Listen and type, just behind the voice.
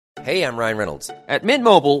Hey, I'm Ryan Reynolds. At Mint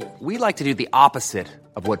Mobile, we like to do the opposite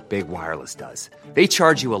of what Big Wireless does. They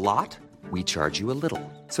charge you a lot, we charge you a little.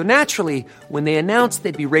 So naturally, when they announced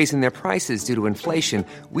they'd be raising their prices due to inflation,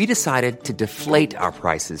 we decided to deflate our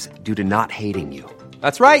prices due to not hating you.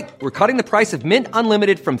 That's right. We're cutting the price of Mint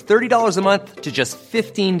Unlimited from $30 a month to just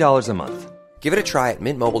 $15 a month. Give it a try at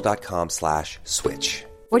mintmobile.com/switch.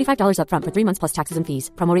 $45 up front for 3 months plus taxes and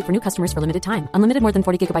fees. Promo rate for new customers for limited time. Unlimited more than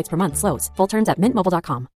 40 gigabytes per month. Slows full terms at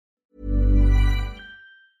mintmobile.com.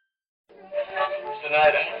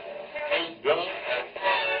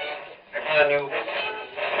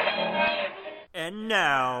 And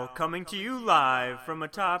now, coming to you live from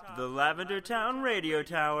atop the Lavender Town Radio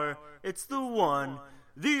Tower, it's the one,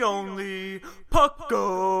 the only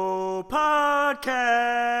Puckle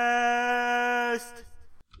Podcast!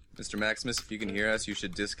 Mr. Maximus, if you can hear us, you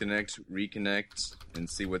should disconnect, reconnect, and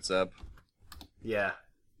see what's up. Yeah,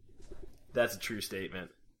 that's a true statement.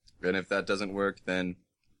 And if that doesn't work, then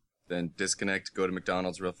disconnect, go to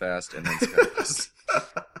McDonald's real fast, and then Skype us.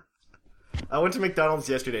 I went to McDonald's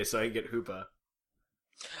yesterday so I could get Hoopa.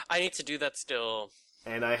 I need to do that still.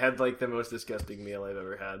 And I had, like, the most disgusting meal I've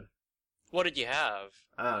ever had. What did you have?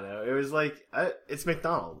 I don't know. It was like, it's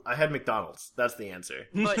McDonald's. I had McDonald's. That's the answer.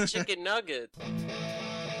 But chicken nuggets.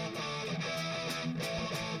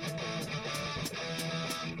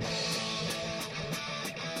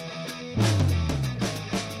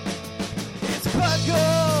 It's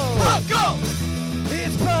Puckle! Puckle!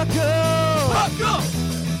 It's Puckle! Puckle!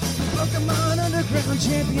 Pokemon Underground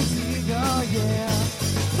Champions League, oh yeah!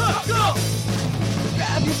 Puckle!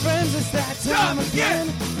 Grab your friends, it's that time again!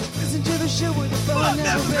 Listen to the show where the fun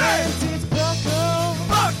never ends! It's Puckle!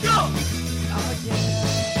 Puckle! Oh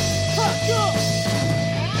yeah! Puckle!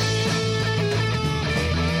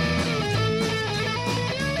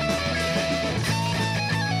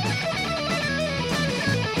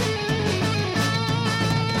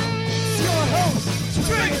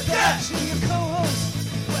 Drink that! Your co-host,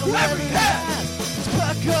 whoever you have, it's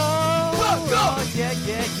Puckle! Puckle! Oh, yeah,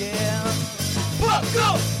 yeah, yeah!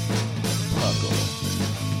 Puckle! Puckle.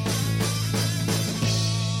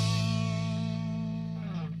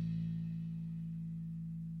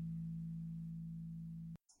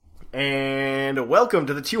 And welcome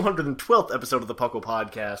to the 212th episode of the Puckle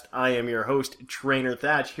Podcast. I am your host, Trainer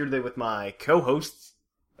Thatch, here today with my co-hosts.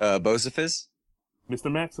 Bocephus?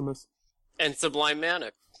 Mr. Maximus. And Sublime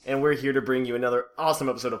Manic. And we're here to bring you another awesome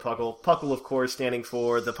episode of Puckle. Puckle, of course, standing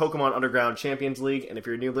for the Pokemon Underground Champions League. And if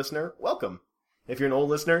you're a new listener, welcome. If you're an old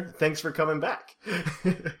listener, thanks for coming back.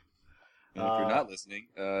 And if you're not listening,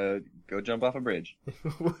 go jump off a bridge.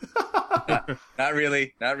 Not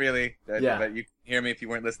really. Yeah. But you can hear me if you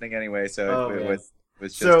weren't listening anyway, so it was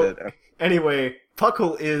just so, anyway,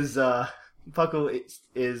 Puckle is a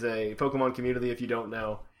Pokemon community, if you don't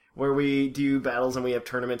know, where we do battles and we have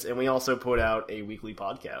tournaments, and we also put out a weekly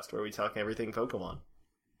podcast where we talk everything Pokemon.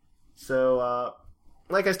 So,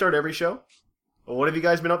 like I start every show, what have you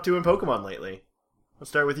guys been up to in Pokemon lately? Let's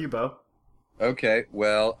start with you, Bo. Okay,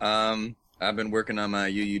 well, I've been working on my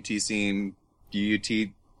UUTC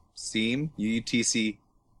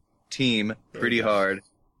team pretty hard.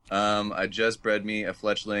 I just bred me a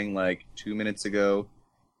fletchling like 2 minutes ago,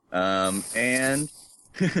 and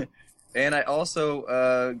and I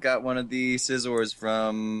also got one of the Scizors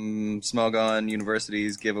from Smogon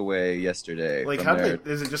University's giveaway yesterday. Like,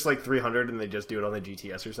 is it just like 300 and they just do it on the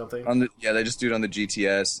GTS or something? They just do it on the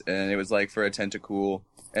GTS, and it was like for a Tentacool.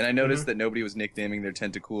 And I noticed that nobody was nicknaming their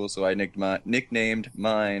Tentacool, so I nicknamed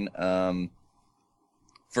mine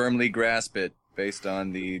Firmly Grasp It, based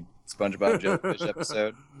on the SpongeBob Jellyfish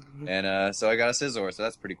episode. And so I got a Scizor, so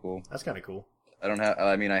that's pretty cool. That's kind of cool. I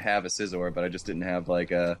have a Scizor, but I just didn't have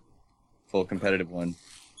like a full competitive one.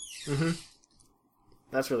 Mm-hmm.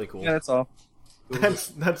 That's really cool. Yeah, that's all.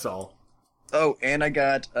 That's all. Oh, and I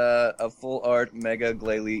got a full art Mega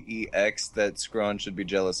Glalie EX that Scrawn should be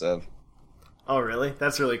jealous of. Oh, really?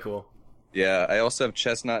 That's really cool. Yeah, I also have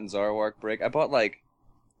Chestnut and Zoroark break. I bought I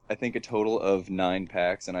think a total of 9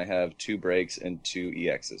 packs, and I have 2 breaks and 2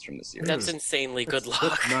 EXs from this year. That's insanely good luck.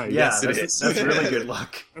 That's nice. Yeah, Yes, that's really good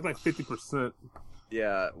luck. That's like 50%.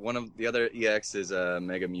 Yeah, one of the other EX is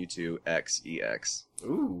Mega Mewtwo X EX.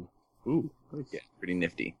 Ooh. Ooh. Nice. Yeah, pretty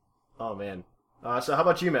nifty. Oh, man. So how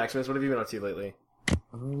about you, Maximus? What have you been up to lately?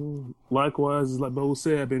 Likewise, like Bo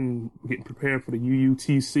said, I've been getting prepared for the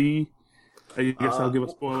UUTC. I guess I'll give a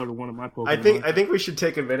spoiler to one of my Pokemon. I think we should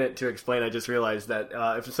take a minute to explain. I just realized that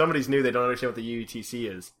if somebody's new, they don't understand what the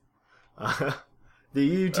UUTC is.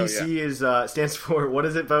 The UTC is stands for, what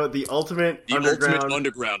is it about? The Ultimate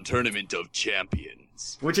Underground Tournament of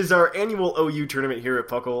Champions. Which is our annual OU tournament here at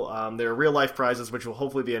Puckle. There are real-life prizes, which will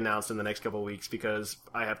hopefully be announced in the next couple of weeks, because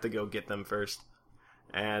I have to go get them first.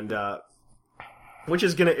 And,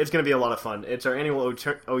 it's gonna be a lot of fun. It's our annual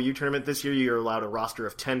OU tournament. This year you're allowed a roster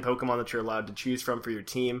of 10 Pokemon that you're allowed to choose from for your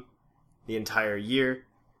team the entire year.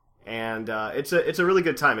 And, it's a really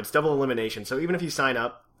good time. It's double elimination, so even if you sign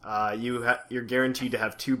up, you're guaranteed to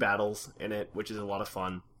have 2 battles in it, which is a lot of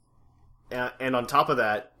fun. And on top of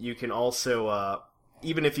that, you can also,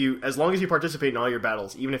 as long as you participate in all your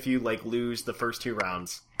battles, even if you, lose the first 2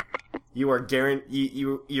 rounds, you are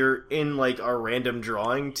you're in, our random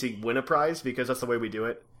drawing to win a prize, because that's the way we do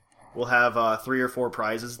it. We'll have, 3 or 4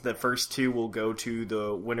 prizes. The first 2 will go to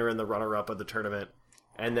the winner and the runner-up of the tournament.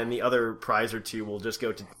 And then the other prize or 2 will just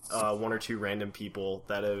go to, 1 or 2 random people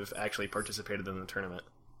that have actually participated in the tournament.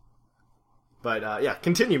 But,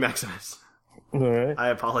 continue, Maximus. All right. I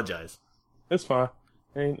apologize. It's fine.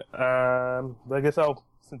 And, I guess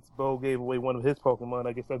since Bo gave away one of his Pokemon,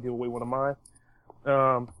 I guess I'll give away one of mine.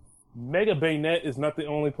 Mega Bayonet is not the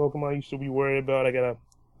only Pokemon you should be worried about. I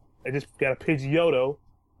just got a Pidgeotto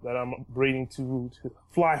that I'm breeding to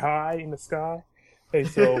fly high in the sky. Hey,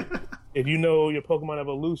 so if you know your Pokemon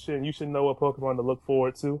evolution, you should know what Pokemon to look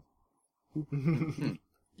forward to.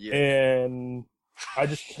 Yeah. And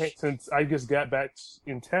since I just got back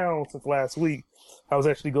in town since last week, I was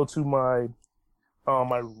actually go to my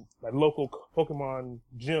local Pokemon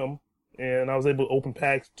gym, and I was able to open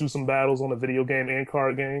packs, do some battles on a video game and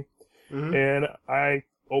card game, and I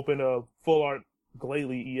opened a full art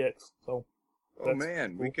Glalie EX. So, oh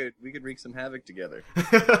man, cool. we could wreak some havoc together.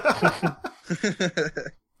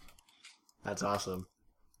 That's awesome.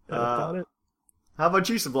 About it. How about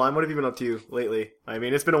you, Sublime? What have you been up to lately? I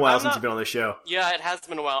mean, it's been a while since you've been on the show. Yeah, it has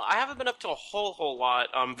been a while. I haven't been up to a whole lot,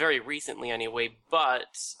 very recently anyway,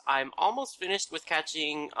 but I'm almost finished with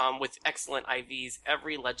catching, with excellent IVs,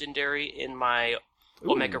 every legendary in my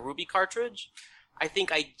Omega Ruby cartridge. I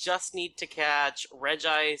think I just need to catch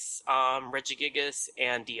Regice, Regigigas,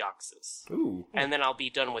 and Deoxys. Ooh. And then I'll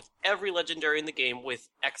be done with every legendary in the game with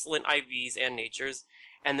excellent IVs and natures.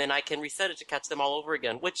 And then I can reset it to catch them all over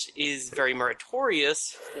again, which is very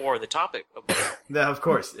meritorious for the topic of the show. Yeah, of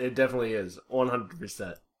course. It definitely is.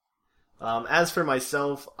 100%. As for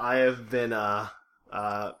myself, I've been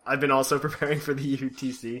also preparing for the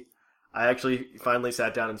UTC. I actually finally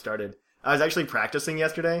sat down and started. I was actually practicing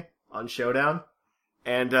yesterday on Showdown.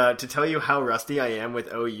 And, to tell you how rusty I am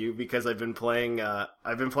with OU, because I've been playing a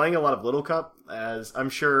lot of Little Cup, as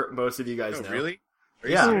I'm sure most of you guys know. Really?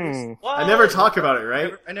 Yeah. I never talk about it,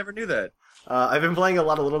 right? I never knew that. I've been playing a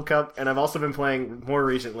lot of Little Cup, and I've also been playing, more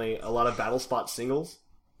recently, a lot of Battle Spot singles.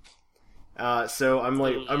 So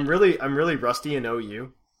I'm really rusty in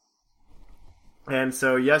OU. And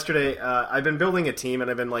so yesterday, I've been building a team, and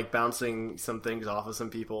I've been, bouncing some things off of some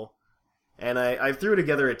people. And I threw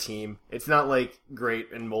together a team. It's not,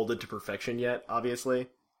 great and molded to perfection yet, obviously.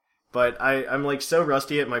 But I'm so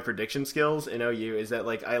rusty at my prediction skills in OU is that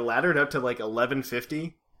I laddered up to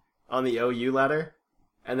 1150 on the OU ladder,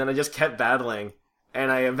 and then I just kept battling, and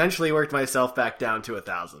I eventually worked myself back down to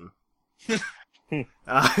 1,000.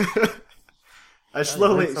 I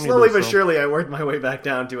slowly but surely I worked my way back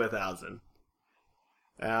down to 1,000.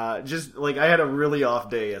 I had a really off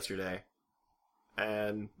day yesterday,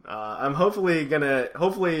 and I'm hopefully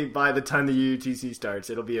by the time the UTC starts,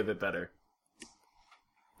 it'll be a bit better.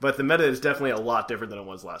 But the meta is definitely a lot different than it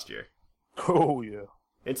was last year. Oh, yeah.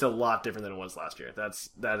 It's a lot different than it was last year.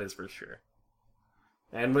 That is for sure.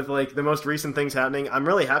 And with, the most recent things happening, I'm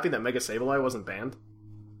really happy that Mega Sableye wasn't banned.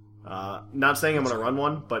 Not saying I'm going to run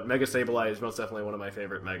one, but Mega Sableye is most definitely one of my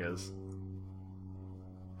favorite Megas.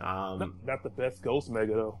 Not the best Ghost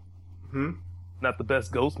Mega, though. Not the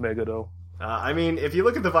best Ghost Mega, though. I mean, if you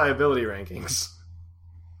look at the viability rankings...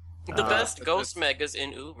 The best Ghost Megas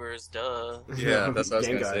in Ubers, duh. Yeah, that's what I was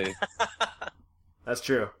going to say. That's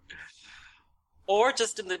true. Or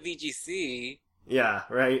just in the VGC. Yeah,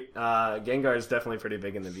 right. Gengar is definitely pretty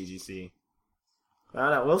big in the VGC. I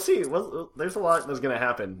don't know. We'll see. There's a lot that's going to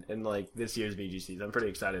happen in this year's VGCs. I'm pretty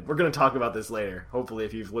excited. We're going to talk about this later. Hopefully,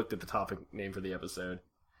 if you've looked at the topic name for the episode.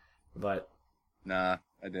 But nah,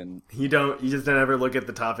 I didn't. You don't. You just don't ever look at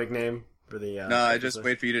the topic name for the. No, I just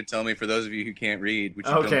wait for you to tell me. For those of you who can't read, which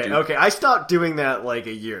you okay, don't do. Okay. I stopped doing that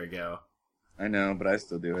a year ago. I know, but I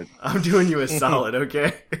still do it. I'm doing you a solid,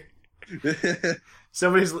 okay?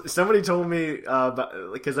 Somebody told me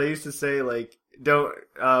because I used to say don't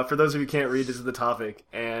for those of you who can't read, this is the topic,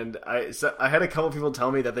 and I had a couple people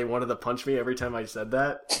tell me that they wanted to punch me every time I said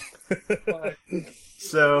that.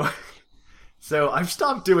 So I've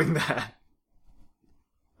stopped doing that.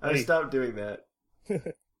 I Hey. stopped doing that.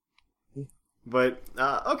 But,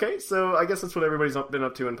 okay, so I guess that's what everybody's been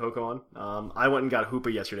up to in Pokemon. I went and got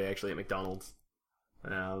Hoopa yesterday, actually, at McDonald's.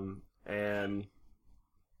 And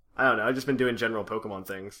I don't know, I've just been doing general Pokemon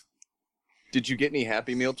things. Did you get any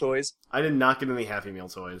Happy Meal toys? I did not get any Happy Meal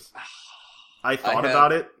toys. I thought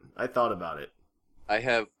about it. I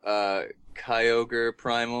have Kyogre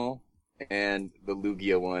Primal and the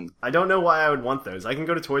Lugia one. I don't know why I would want those. I can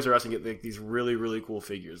go to Toys R Us and get like, these really, really cool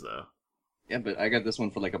figures, though. Yeah, but I got this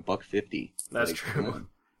one for like $1.50. That's Like, true. come on.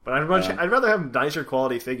 But I'd rather have nicer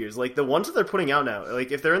quality figures. Like, the ones that they're putting out now,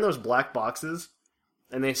 like, if they're in those black boxes,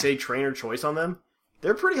 and they say trainer choice on them,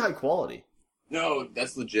 they're pretty high quality. No,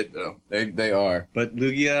 that's legit though. They are. But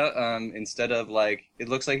Lugia, instead of like, it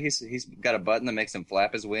looks like he's got a button that makes him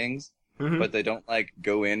flap his wings, but they don't like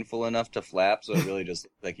go in full enough to flap, so it really just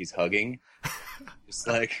looks like he's hugging. Just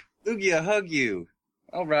like, Lugia, hug you.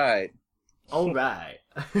 All right. All right.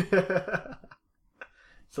 It's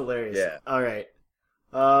hilarious. Yeah. All right.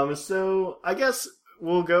 So I guess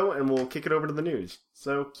we'll go and we'll kick it over to the news.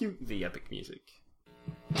 So cue the epic music.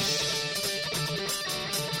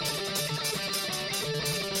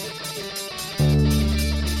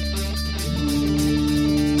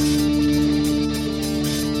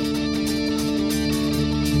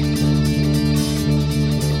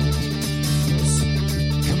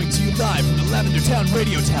 Coming to you live from the Lavender Town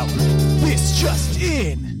Radio Tower. This just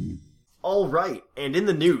in. All right, and in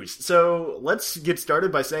the news. So let's get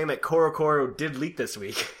started by saying that CoroCoro did leak this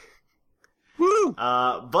week. Woo!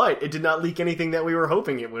 But it did not leak anything that we were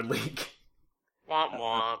hoping it would leak. Womp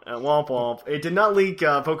womp. Womp womp. It did not leak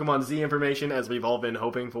Pokemon Z information, as we've all been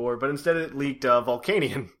hoping for, but instead it leaked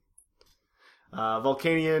Volcanion.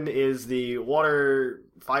 Volcanion is the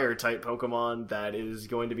water-fire type Pokemon that is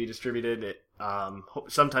going to be distributed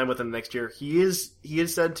sometime within the next year. He is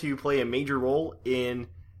said to play a major role in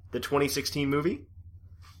the 2016 movie,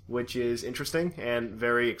 which is interesting and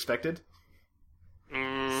very expected.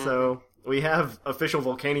 So, we have official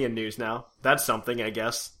Volcanion news now. That's something, I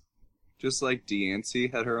guess. Just like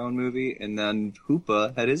Diancie had her own movie, and then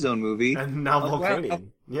Hoopa had his own movie. And now Oh, wow. Volcanion.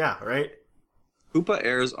 Yeah, right? Hoopa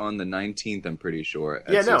airs on the 19th, I'm pretty sure.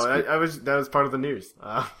 Yeah, no, that was part of the news.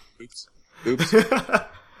 Oops.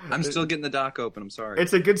 I'm still getting the doc open, I'm sorry.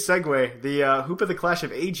 It's a good segue. The Hoopa the Clash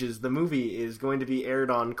of Ages, the movie, is going to be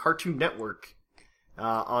aired on Cartoon Network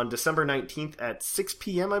on December 19th at 6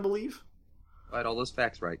 p.m., I believe. I had all those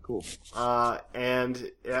facts right, cool.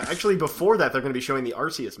 And actually before that, they're going to be showing the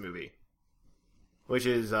Arceus movie, which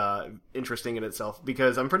is interesting in itself,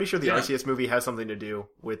 because I'm pretty sure the Arceus movie has something to do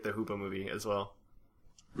with the Hoopa movie as well.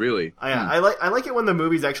 Really? I like it when the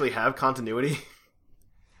movies actually have continuity.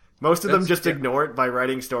 Most of them just ignore it by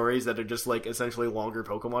writing stories that are just, like, essentially longer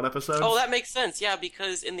Pokemon episodes. Oh, that makes sense, yeah,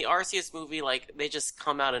 because in the Arceus movie, like, they just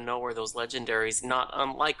come out of nowhere, those legendaries, not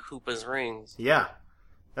unlike Hoopa's rings. Yeah.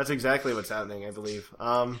 That's exactly what's happening, I believe.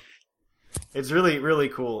 It's really, really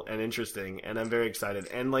cool and interesting, and I'm very excited.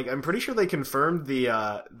 And, like, I'm pretty sure they confirmed the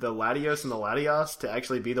Latios and the Latios to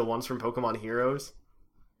actually be the ones from Pokemon Heroes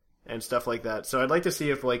and stuff like that. So I'd like to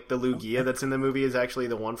see if, like, the Lugia that's in the movie is actually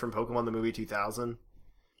the one from Pokemon the movie 2000.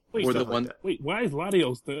 Wait, Or so- the one- wait, why is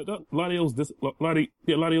Latios Latios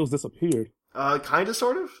disappeared? Kind of,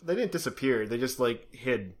 sort of. They didn't disappear. They just, like,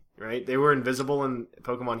 hid, right? They were invisible in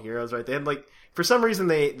Pokemon Heroes, right? They had, like, for some reason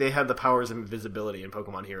they had the powers of invisibility in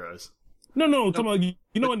Pokemon Heroes. No, I'm talking about,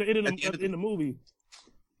 you know, in at the end of the movie,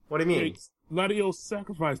 What do you mean? Latios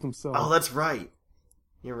sacrificed himself. Oh, that's right.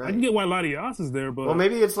 You're right. I can get why Latios is there, but Well,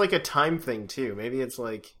 maybe it's like a time thing too. Maybe it's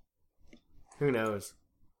like, who knows?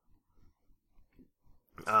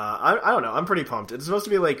 I don't know. I'm pretty pumped. It's supposed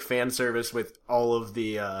to be like fan service with all of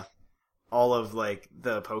like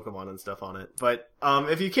the Pokemon and stuff on it. But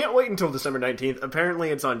if you can't wait until December 19th, apparently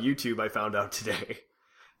it's on YouTube. I found out today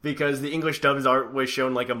because the English dubs art was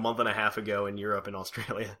shown like a month and a half ago in Europe and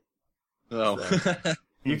Australia. Oh.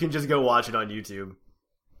 You can just go watch it on YouTube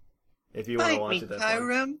if you want to watch it. That far.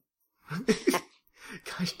 Kyurem.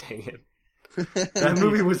 Gosh dang it! That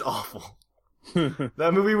movie was awful.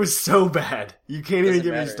 That movie was so bad. You can't even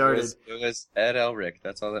get me started. It was Ed Elric.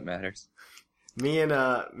 That's all that matters.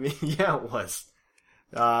 Yeah, it was.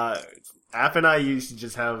 App and I used to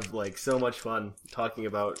just have like so much fun talking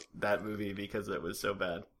about that movie because it was so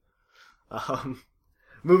bad.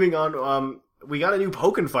 Moving on, we got a new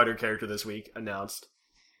Pokken Fighter character this week announced,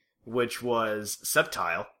 which was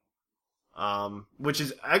Sceptile. Which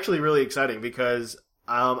is actually really exciting because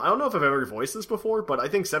I don't know if I've ever voiced this before, but I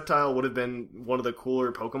think Sceptile would have been one of the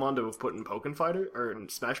cooler Pokemon to have put in Pokken Fighter or in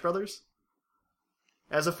Smash Brothers.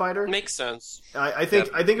 as a fighter. Makes sense. I think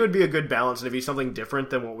it would be a good balance and it'd be something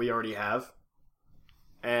different than what we already have.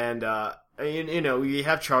 And you know, you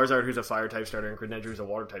have Charizard, who's a fire type starter, and Greninja, who's a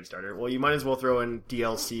water type starter. Well, you might as well throw in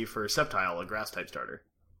DLC for Sceptile, a grass type starter,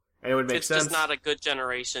 and it would make sense. It's just not a good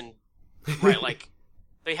generation, right? Like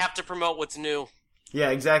they have to promote what's new. Yeah,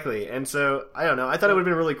 exactly. And so I don't know. I thought it would have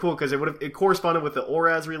been really cool because it corresponded with the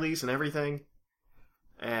Oraz release and everything.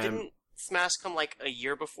 And Didn't Smash come like a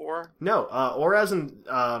year before? no, Oraz and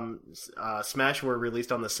Smash were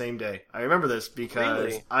released on the same day. I remember this because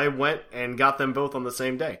Really? I went and got them both on the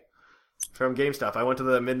same day from GameStop. I went to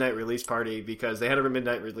the midnight release party because they had a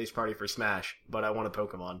midnight release party for Smash, but I wanted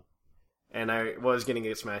Pokemon, and I was getting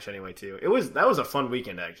a Smash anyway too. That was a fun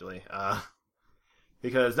weekend actually,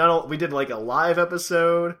 because we did like a live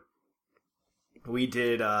episode. We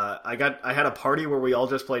did. I had a party where we all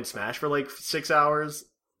just played Smash for like 6 hours.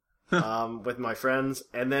 With my friends,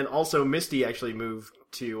 and then also Misty actually moved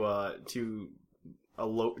to a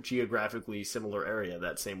geographically similar area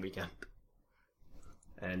that same weekend,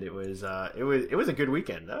 and it was a good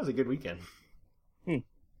weekend. That was a good weekend. 9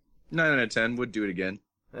 out of 10 would do it again.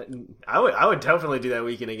 I would definitely do that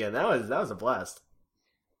weekend again. That was a blast.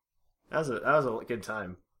 That was a good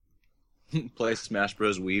time. Play Smash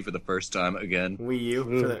Bros. Wii for the first time again. Wii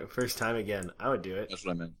U for the first time again. I would do it. That's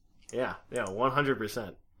what I meant. Yeah,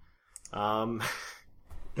 100%. It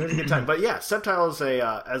was a good time, but yeah, Sceptile is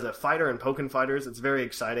as a fighter in Pokken Fighters, it's very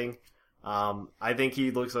exciting. I think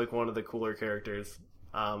he looks like one of the cooler characters.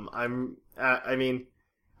 I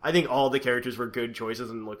think all the characters were good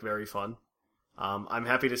choices and look very fun. I'm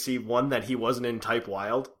happy to see, one, that he wasn't in Type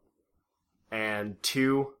Wild, and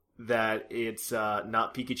two, that it's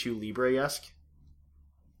not Pikachu Libre-esque.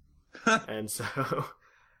 And so,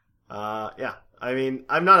 yeah. I mean,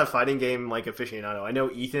 I'm not a fighting game like aficionado. I know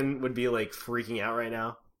Ethan would be like freaking out right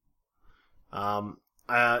now.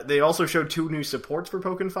 They also showed 2 new supports for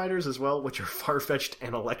Pokken Fighters as well, which are Farfetch'd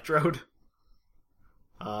and Electrode.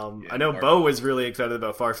 I know Bo was really excited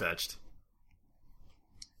about Farfetch'd.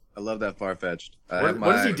 I love that Farfetch'd. What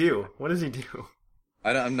does he do? What does he do?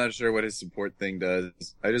 I'm not sure what his support thing does.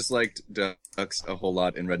 I just liked Dux a whole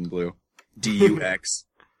lot in Red and Blue. DUX.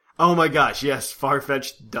 Oh my gosh, yes,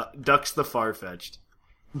 Farfetch'd, Dux the Farfetch'd.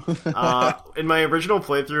 In my original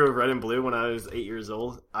playthrough of Red and Blue when I was 8 years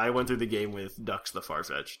old, I went through the game with Dux the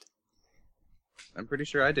Farfetch'd. I'm pretty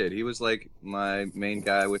sure I did. He was like my main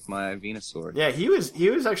guy with my Venusaur. Yeah, he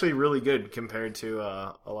was actually really good compared to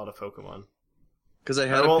a lot of Pokemon. Because I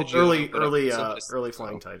had early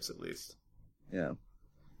flying types at least. Yeah.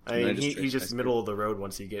 I mean, he's just middle of the road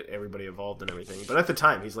once you get everybody evolved and everything. But at the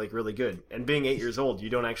time, he's like really good. And being 8 years old, you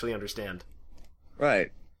don't actually understand.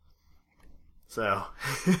 Right. So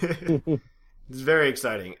it's very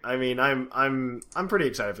exciting. I mean, I'm pretty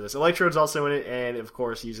excited for this. Electrode's also in it, and of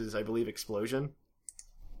course uses, I believe, Explosion.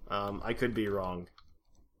 I could be wrong.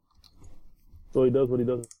 So he does what he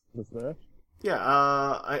does in Smash?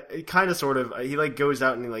 Yeah, kind of, sort of. He like goes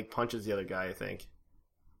out and he like punches the other guy, I think.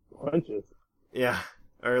 Punches? Yeah.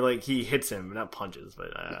 Or, like, he hits him, not punches,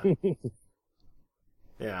 but,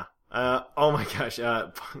 yeah. Oh my gosh,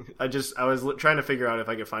 I was trying to figure out if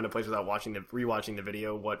I could find a place without rewatching the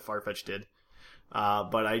video, what Farfetch did.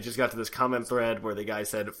 But I just got to this comment thread where the guy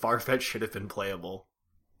said, Farfetch should have been playable.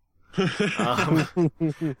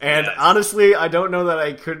 And honestly, I don't know that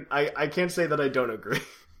I can't say that I don't agree.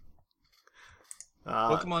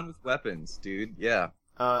 Pokemon with weapons, dude, yeah.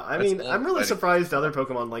 I mean, I'm really surprised other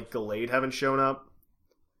Pokemon like Gallade haven't shown up.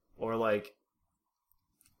 Or like,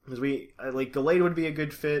 because Gallade would be a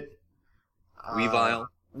good fit. Weavile.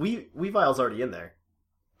 Weavile's already in there.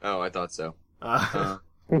 Oh, I thought so. I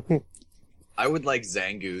would like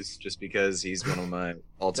Zangoose just because he's one of my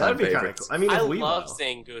all-time favorites. Cool. I mean, I love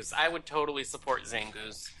Zangoose. I would totally support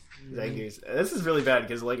Zangoose. Zangoose. This is really bad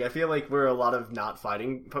because like I feel like we're a lot of not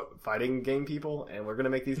fighting game people, and we're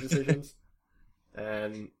gonna make these decisions.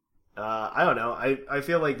 And I don't know. I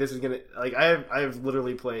feel like this is gonna like I've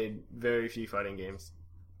literally played very few fighting games,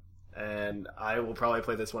 and I will probably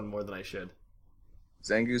play this one more than I should.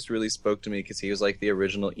 Zangoose really spoke to me because he was like the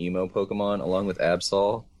original emo Pokemon, along with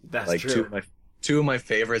Absol. That's like true. Two of my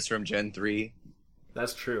favorites from Gen 3.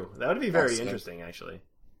 That's true. That would be very interesting, actually.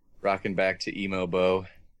 Rocking back to emo Bo.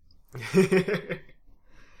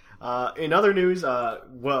 In other news,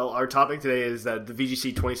 our topic today is that the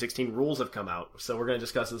VGC 2016 rules have come out, so we're going to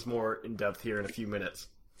discuss this more in depth here in a few minutes.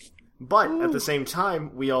 But at the same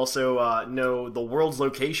time, we also know the world's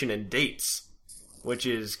location and dates, which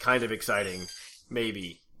is kind of exciting.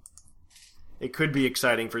 Maybe. It could be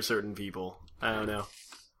exciting for certain people. I don't know.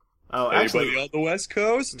 Oh, anybody on the West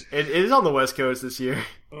Coast? It is on the West Coast this year.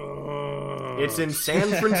 It's in San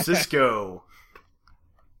Francisco.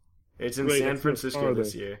 It's in San that's Francisco farther.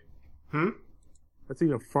 this year. That's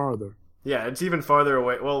even farther. Yeah, it's even farther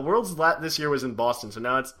away. Well, Worlds this year was in Boston, so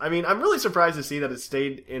now it's... I mean, I'm really surprised to see that it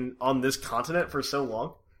stayed on this continent for so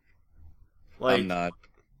long. I'm not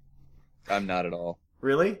at all.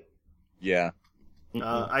 Really? Yeah.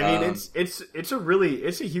 I mean,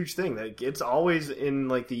 it's a huge thing. Like, it's always in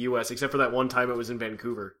like the U.S. except for that one time it was in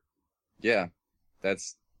Vancouver. Yeah.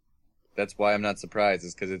 That's why I'm not surprised.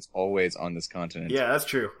 Is because it's always on this continent. Yeah, that's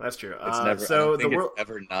true. That's true. It's never. So I don't think the world. it's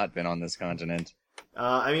ever not been on this continent.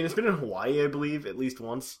 I mean, it's been in Hawaii, I believe, at least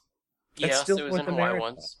once. Yes, still it was in North Hawaii America.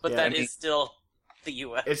 once, but Yeah, that I mean- is still the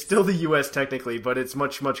U.S. It's still the U.S. technically, but it's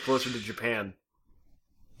much, much closer to Japan.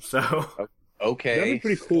 So, Okay. That'd be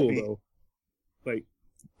pretty cool though. Like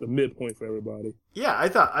the midpoint for everybody. yeah, I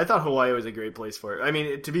thought Hawaii was a great place for it. I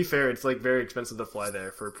mean, to be fair, it's like very expensive to fly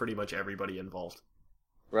there for pretty much everybody involved.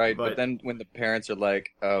 Right, But- but then when the parents are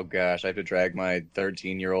like, "Oh gosh, I have to drag my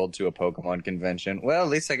 13-year-old to a Pokemon convention," well, at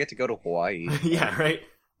least I get to go to Hawaii. Yeah, right.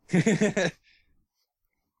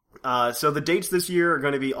 So the dates this year are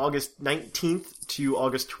going to be August 19th to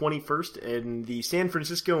August 21st in the San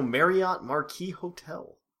Francisco Marriott Marquis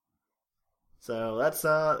Hotel. So that's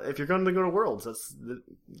if you're going to go to Worlds,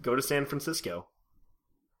 go to San Francisco.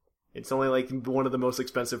 It's only like one of the most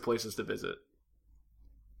expensive places to visit.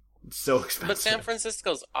 It's so expensive. But San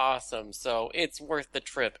Francisco's awesome, so it's worth the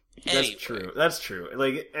trip. That's Anyway. true. That's true.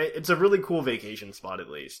 Like, it's a really cool vacation spot, at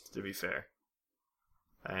least, to be fair.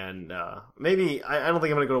 And maybe I don't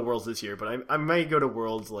think I'm gonna go to Worlds this year, but I may go to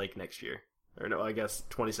Worlds like next year, or no, I guess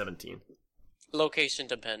 2017. Location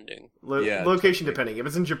depending. Yeah, Location depending. If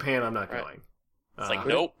it's in Japan, I'm not Right. going. It's like,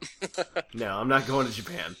 nope. No, I'm not going to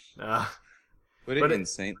Japan. Put it But in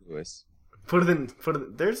St. Louis. Put it in.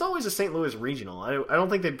 There's always a St. Louis regional. I don't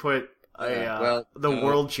think they'd put the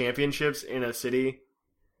World Championships in a city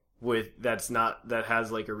that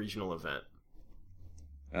has like a regional event.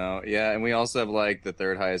 Oh yeah, and we also have like the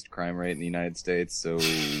third highest crime rate in the United States. So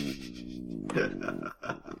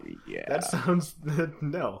yeah, That sounds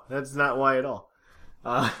no. That's not why at all.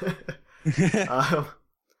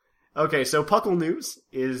 Okay, so Puckle News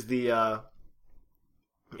is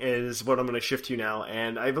is what I'm going to shift to now,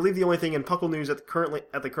 and I believe the only thing in Puckle News at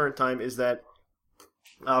the current time is that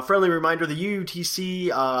friendly reminder: the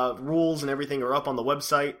UTC rules and everything are up on the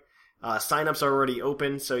website. Sign-ups are already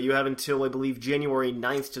open, so you have until, I believe, January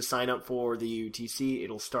 9th to sign up for the UTC.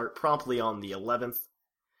 It'll start promptly on the 11th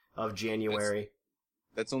of January.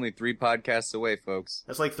 that's only 3 podcasts away, folks.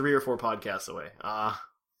 That's like 3 or 4 podcasts away.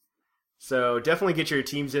 So definitely get your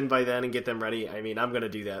teams in by then and get them ready. I mean, I'm going to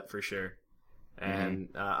do that for sure. And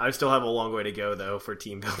I still have a long way to go, though, for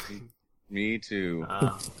team building. Me too.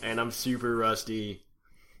 And I'm super rusty.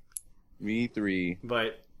 Me 3.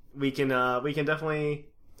 But we can definitely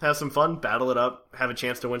have some fun, battle it up, have a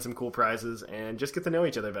chance to win some cool prizes, and just get to know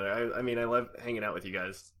each other better. I mean, I love hanging out with you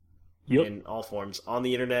guys in all forms, on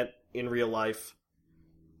the internet, in real life,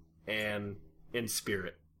 and in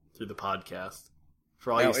spirit through the podcast.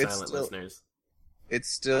 For all Now, you it's silent still- listeners. It's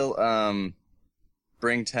still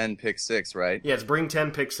bring 10, pick 6, right? Yeah, it's Bring 10,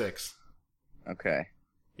 Pick 6. Okay.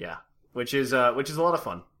 Yeah, which is a lot of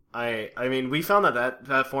fun. I mean, we found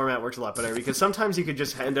that format works a lot better because sometimes you could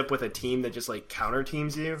just end up with a team that just like counter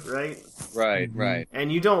teams you, right? Right.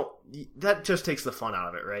 And that just takes the fun out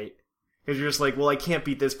of it, right? Because you're just like, well, I can't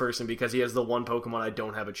beat this person because he has the one Pokemon I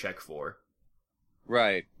don't have a check for.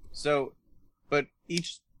 Right. So, but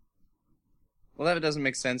that doesn't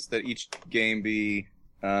make sense that each game be,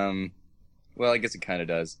 well, I guess it kind of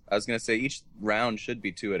does. I was going to say each round should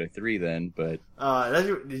be 2 out of 3 then, but...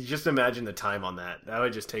 just imagine the time on that. That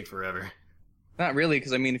would just take forever. Not really,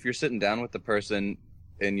 because I mean, if you're sitting down with the person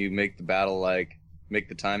and you make the battle, make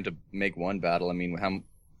the time to make one battle, I mean, how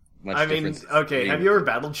much difference... Okay, have you ever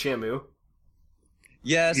battled Shamu?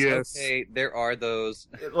 Yes, Yes. okay, there are those.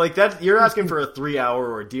 Like, you're asking for a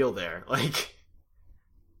 3-hour ordeal there. Like...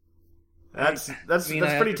 That's I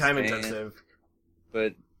pretty time understand. intensive.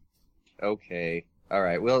 But, okay.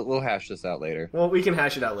 Alright, we'll hash this out later. Well, we can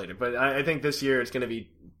hash it out later, but I think this year it's going to be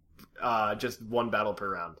just one battle per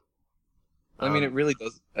round. I mean, it really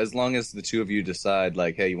does, as long as the two of you decide,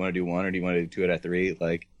 like, hey, you want to do 1 or do you want to do 2 out of 3,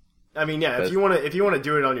 like... I mean, yeah, if you want to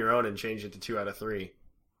do it on your own and change it to 2 out of 3,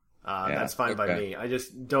 that's fine by me. I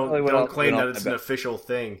just Probably what don't I'll- claim what that I'll- it's an official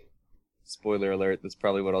thing. Spoiler alert, that's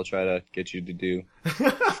probably what I'll try to get you to do.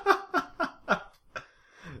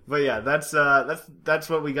 But yeah, that's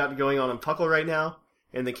what we got going on in Puckle right now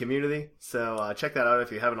in the community. So check that out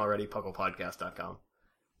if you haven't already, pucklepodcast.com.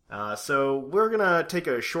 So we're going to take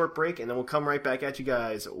a short break, and then we'll come right back at you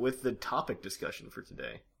guys with the topic discussion for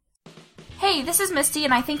today. Hey Hey, this is Misty,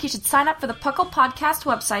 and I think you should sign up for the Puckle Podcast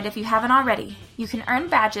website if you haven't already. You can earn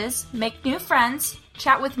badges, make new friends,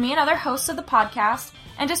 chat with me and other hosts of the podcast,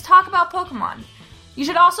 and just talk about Pokemon. You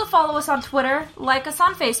should also follow us on Twitter, like us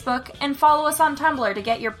on Facebook, and follow us on Tumblr to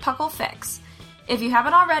get your Puckle fix. If you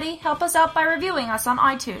haven't already, help us out by reviewing us on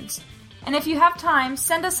iTunes. And if you have time,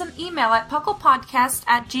 send us an email at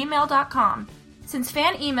pucklepodcast@gmail.com, since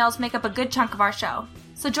fan emails make up a good chunk of our show.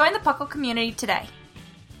 So join the Puckle community today.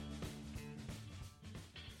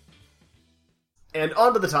 And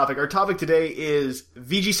on to the topic. Our topic today is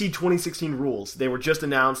VGC 2016 rules. They were just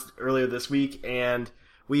announced earlier this week, and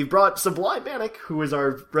we've brought Sublime Manic, who is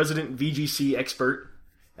our resident VGC expert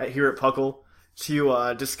here at Puckle,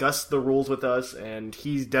 to discuss the rules with us, and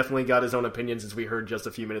he's definitely got his own opinions, as we heard just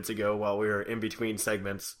a few minutes ago while we were in between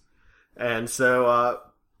segments. And so,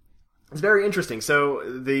 it's very interesting. So,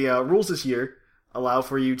 the rules this year allow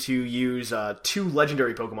for you to use 2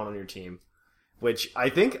 legendary Pokemon on your team, which I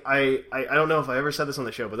think, I don't know if I ever said this on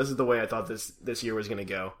the show, but this is the way I thought this year was going to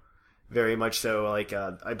go. Very much so. Like,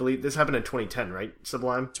 I believe this happened in 2010, right,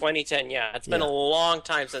 Sublime? 2010, yeah. It's been a long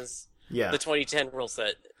time since the 2010 rule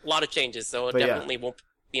set. A lot of changes, so it definitely won't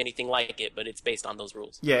be anything like it, but it's based on those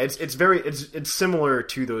rules. Yeah, it's similar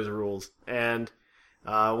to those rules. And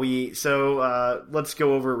let's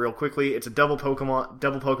go over it real quickly. It's a double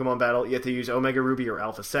Pokemon battle. You have to use Omega Ruby or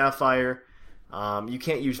Alpha Sapphire. You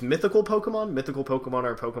can't use mythical Pokemon. Mythical Pokemon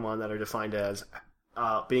are Pokemon that are defined as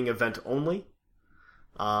being event only.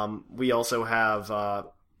 We also have,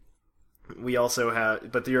 but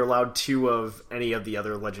you're allowed 2 of any of the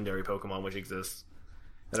other legendary Pokemon which exist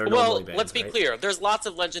that are normally banned. Let's be clear. There's lots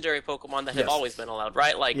of legendary Pokemon that have always been allowed,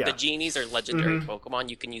 right? Like the Genies are legendary Pokemon.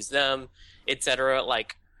 You can use them, etc.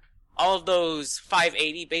 Like all of those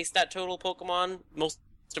 580 base stat total Pokemon, most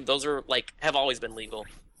of those are have always been legal.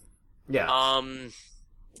 Yeah.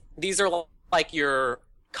 These are like your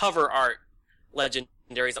cover art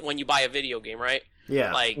legendaries when you buy a video game, right?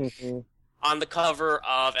 Yeah. On the cover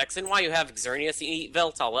of X and Y, you have Xerneas and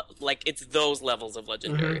Veltal. It's those levels of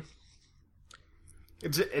legendary.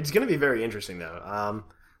 It's going to be very interesting, though.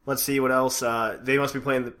 Let's see what else. They must be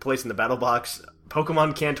placing the battle box.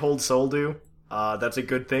 Pokemon can't hold Soldew. That's a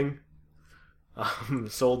good thing.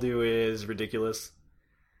 Soldew is ridiculous.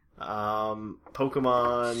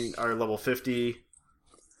 Pokemon are level 50.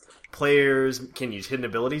 Players can use hidden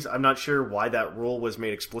abilities. I'm not sure why that rule was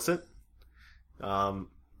made explicit.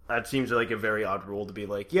 That seems like a very odd rule to be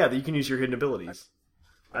like, yeah, you can use your hidden abilities.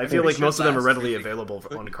 I feel like most of them are readily available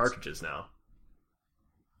on cartridges now.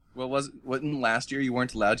 Well, wasn't last year you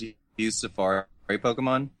weren't allowed to use Safari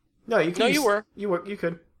Pokemon? No, you can. You were. You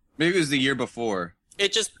could. Maybe it was the year before.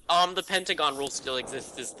 It just the Pentagon rule still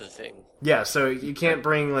exists is the thing. Yeah, so you can't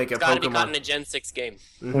bring a Pokemon. It's got to be caught in a Gen 6 game.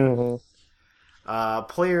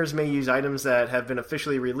 Players may use items that have been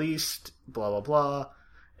officially released. Blah blah blah.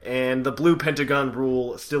 And the blue Pentagon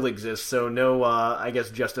rule still exists, so no,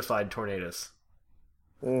 justified Tornadus.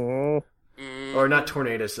 Or not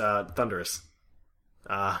Tornadus, Thundurus.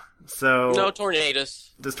 No Tornadus.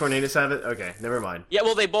 Does Tornadus have it? Okay, never mind. Yeah,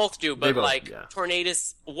 well, they both do, but yeah.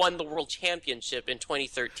 Tornadus won the World Championship in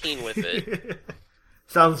 2013 with it.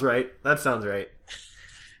 Sounds right. That sounds right.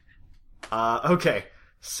 Okay,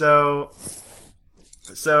 so...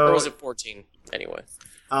 Or was it 14? Anyway.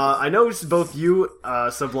 I know both you,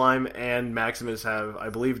 Sublime, and Maximus have, I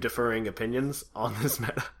believe, differing opinions on this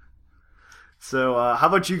meta. So, how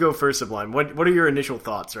about you go first, Sublime? What are your initial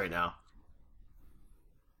thoughts right now?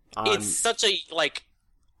 It's such a,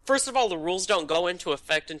 first of all, the rules don't go into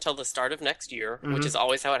effect until the start of next year, which is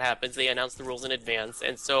always how it happens. They announce the rules in advance,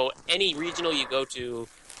 and so any regional you go to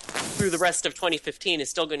through the rest of 2015 is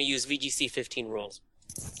still going to use VGC 15 rules.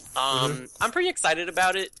 I'm pretty excited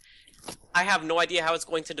about it. I have no idea how it's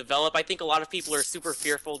going to develop. I think a lot of people are super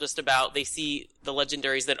fearful just about, they see the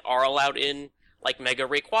legendaries that are allowed in, like Mega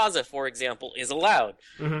Rayquaza, for example, is allowed.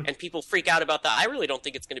 And people freak out about that. I really don't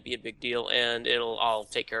think it's going to be a big deal, and it'll all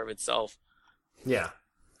take care of itself. Yeah.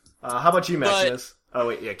 How about you, Maximus? Oh,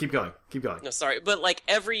 wait, yeah, keep going. No, sorry. But,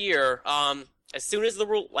 every year, as soon as the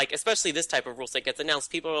rule, especially this type of rule set gets announced,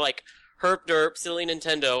 people are like, herp derp, silly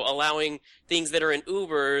Nintendo, allowing things that are in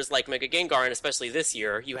Ubers, like Mega Gengar, and especially this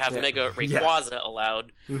year, you have Mega Rayquaza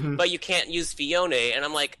allowed, but you can't use Fione, and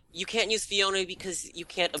I'm like, you can't use Fione because you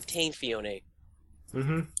can't obtain Fione.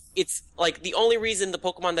 It's, the only reason the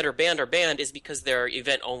Pokemon that are banned is because they're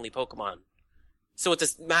event-only Pokemon. So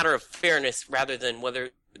it's a matter of fairness rather than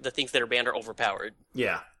whether the things that are banned are overpowered.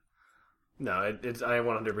 Yeah. No, I 100%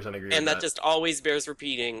 agree with that. And that just always bears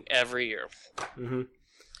repeating every year.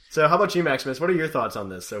 So how about you, Maximus? What are your thoughts on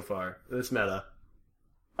this so far, this meta?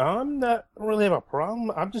 I'm not really have a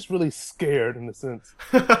problem. I'm just really scared in a sense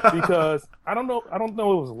because I don't know.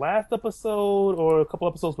 It was last episode or a couple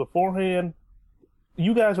episodes beforehand.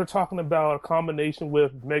 You guys were talking about a combination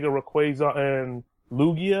with Mega Rayquaza and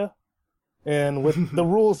Lugia, and with the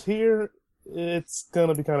rules here, it's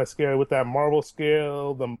gonna be kind of scary with that Marvel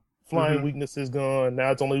scale. The flying weakness is gone.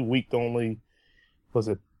 Now it's only weak to only. Was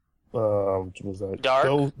it? What was that?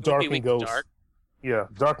 Dark and Ghost. Dark. Yeah,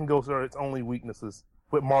 Dark and Ghost are its only weaknesses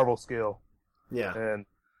with Marvel scale. Yeah, and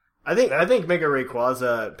I think Mega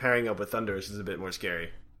Rayquaza pairing up with Thundurus is a bit more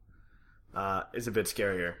scary. Is a bit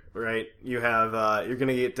scarier, right? You have you're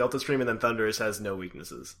gonna get Delta Stream, and then Thundurus has no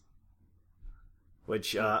weaknesses,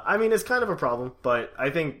 which I mean is kind of a problem. But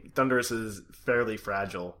I think Thundurus is fairly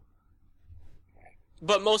fragile.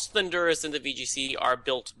 But most Thundurus in the VGC are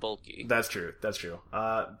built bulky. That's true.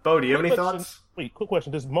 Bo, do you have any thoughts? Wait, quick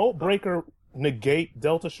question. Does Molt Breaker negate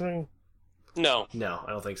Delta Stream? No, I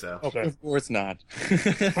don't think so. Okay, Of course not.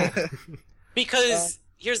 because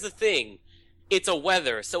here's the thing. It's a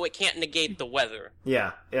weather, so it can't negate the weather.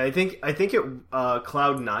 Yeah. I think it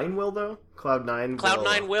Cloud9 will though.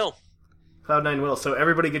 Cloud9 will. Cloud9 will. So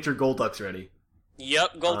everybody get your Golducks ready.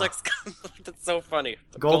 Yep, Golduck's that's so funny.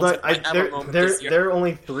 Golduck, there are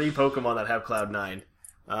only 3 Pokemon that have Cloud9.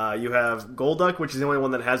 You have Golduck, which is the only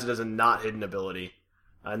one that has it as a not hidden ability.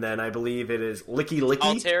 And then I believe it is Licky Licky.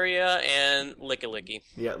 Altaria and Licky Licky.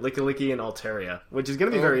 Yeah, Licky Licky and Altaria, which is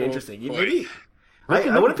going to be very interesting. Boy.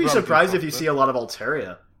 I wouldn't be surprised if you see a lot of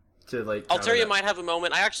Altaria. Altaria might have a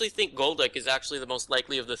moment. I actually think Golduck is actually the most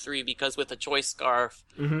likely of the 3 because with a Choice Scarf,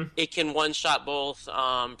 it can one-shot both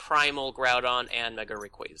Primal, Groudon, and Mega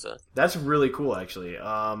Rayquaza. That's really cool, actually.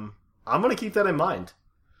 I'm going to keep that in mind,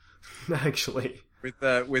 actually.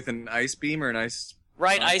 With an Ice Beam or an Ice...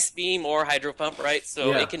 Right, Ice Beam or Hydro Pump, right?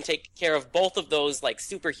 So it can take care of both of those like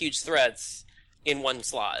super huge threats in one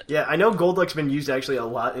slot. Yeah, I know Golduck's been used actually a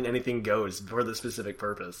lot in Anything Goes for the specific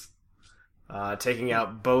purpose. Taking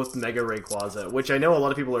out both Mega Rayquaza, which I know a lot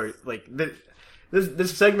of people are like.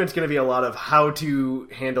 This segment's going to be a lot of how to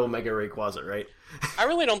handle Mega Rayquaza, right? I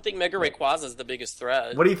really don't think Mega Rayquaza is the biggest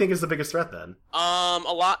threat. What do you think is the biggest threat then?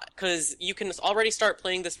 A lot, because you can already start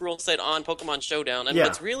playing this rule set on Pokemon Showdown, and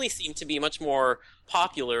what's really seemed to be much more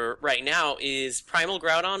popular right now is Primal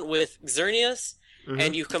Groudon with Xerneas,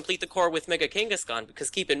 and you complete the core with Mega Kangaskhan, because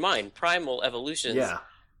keep in mind, Primal evolutions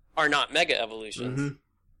are not Mega evolutions.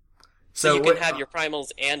 So you can have your Primals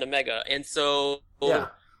and a Mega, and so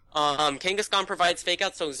Kangaskhan provides Fake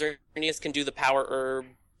Out, so Xerneas can do the Power Herb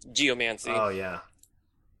Geomancy. Oh, yeah.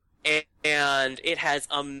 And it has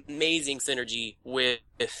amazing synergy with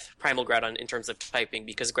Primal Groudon in terms of typing,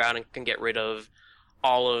 because Groudon can get rid of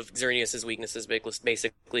all of Xerneas' weaknesses,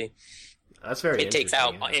 basically. That's very It takes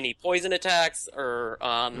out any poison attacks or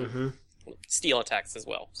steel attacks as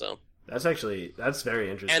well, so... That's very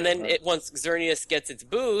interesting. And then once Xerneas gets its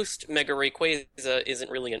boost, Mega Rayquaza isn't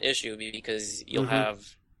really an issue, because you'll have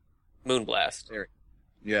Moonblast.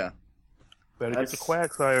 Yeah. Better get the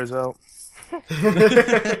Quagsires out.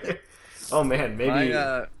 Oh man, maybe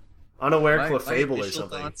Unaware Clefable or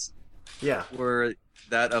something. Yeah. Were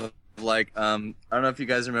that of like I don't know if you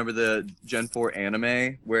guys remember the Gen 4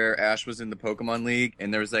 anime where Ash was in the Pokemon League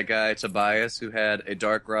and there was that guy Tobias who had a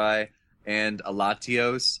Darkrai and a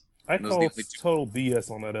Latios. I called total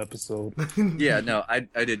BS on that episode. Yeah, no,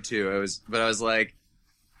 I did too. I was like,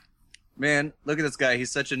 man, look at this guy.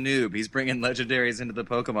 He's such a noob. He's bringing legendaries into the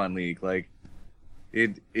Pokemon League. Like,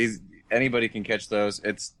 anybody can catch those.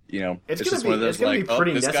 It's just one of those like,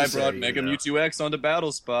 this guy brought Mega Mewtwo X onto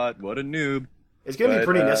Battle Spot. What a noob. It's going to be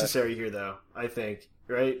pretty necessary here, though, I think,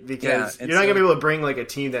 right? Because you're not going to be able to bring like a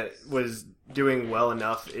team that was doing well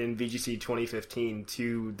enough in VGC 2015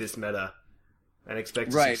 to this meta and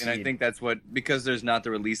expect to succeed. And I think that's because there's not the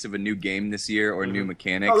release of a new game this year or new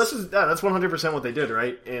mechanics. Oh, that's 100% what they did,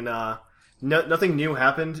 right? And nothing new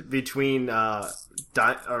happened between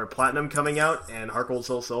Platinum coming out and Heart Gold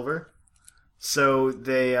Soul Silver. So it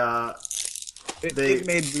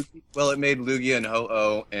made Lugia and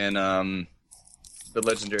Ho-Oh and the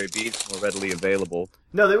legendary beasts more readily available.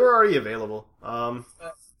 No, they were already available. Well,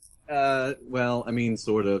 I mean,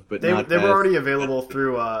 sort of, but they were already available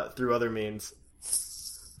through other means.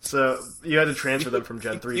 So you had to transfer them from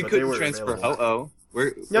Gen 3, but they were transfer available.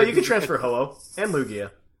 Ho-Oh. No, you can transfer Ho-Oh and Lugia.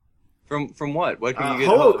 From what? What can you get?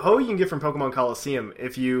 Ho-Oh you can get from Pokemon Coliseum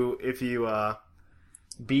if you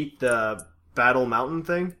beat the Battle Mountain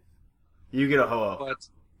thing. You get a Ho-Oh. What?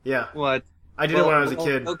 Yeah. What? I did it when I was a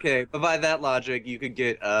kid. Okay, but by that logic, you could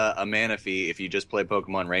get a Manaphy if you just play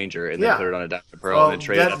Pokemon Ranger and then put it on a Diamond Pearl and then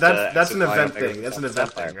trade it up that's an event thing. That's an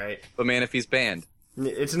event thing, right? But Manaphy's banned.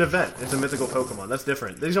 It's an event. It's a mythical Pokemon. That's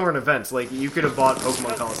different. These aren't events. Like, you could have bought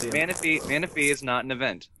Pokemon Coliseum. Manaphy is not an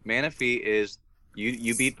event. Manaphy is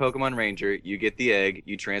you beat Pokemon Ranger, you get the egg,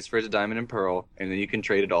 you transfer it to Diamond and Pearl, and then you can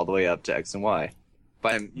trade it all the way up to X and Y.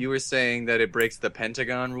 But you were saying that it breaks the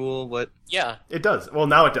Pentagon rule? What? Yeah. It does. Well,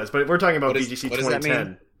 now it does, but we're talking about VGC 2010. What does that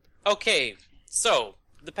mean? Okay, so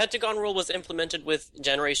the Pentagon rule was implemented with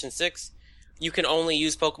Generation 6. You can only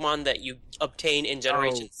use Pokemon that you obtain in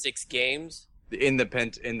Generation 6 games. In the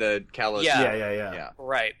Kalos. Yeah.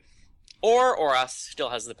 Right. Or Oras still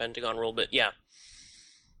has the Pentagon rule, but yeah.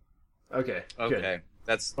 Okay. Good.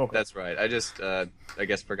 That's right. I just I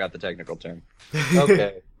guess forgot the technical term.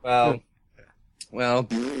 Okay. Well.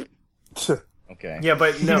 Okay. Yeah,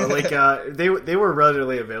 but no, like they were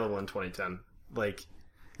readily available in 2010. Like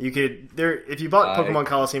you could if you bought Pokemon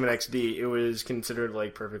Coliseum and XD, it was considered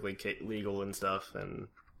like perfectly legal and stuff and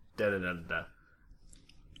da.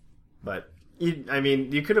 But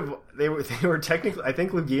you could have. They were technically. I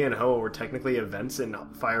think Lugia and Ho were technically events in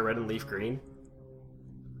Fire Red and Leaf Green.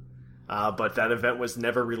 But that event was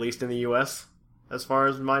never released in the U.S., as far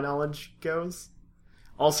as my knowledge goes.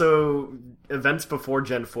 Also, events before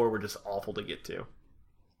Gen 4 were just awful to get to.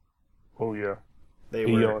 Oh yeah, they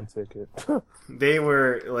Eon ticket. They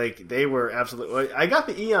were absolutely. I got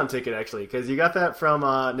the Eon ticket actually because you got that from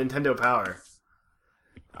Nintendo Power.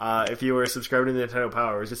 If you were subscribed to Nintendo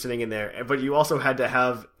Power, it was just sitting in there. But you also had to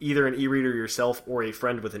have either an e-reader yourself or a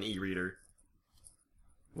friend with an e-reader,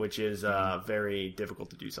 which is very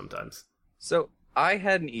difficult to do sometimes. So I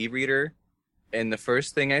had an e-reader, and the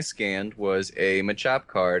first thing I scanned was a Machop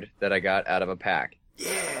card that I got out of a pack.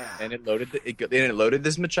 Yeah, and it loaded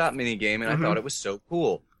this Machop minigame, and I thought it was so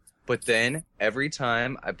cool. But then every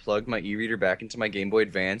time I plugged my e-reader back into my Game Boy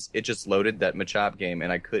Advance, it just loaded that Machop game,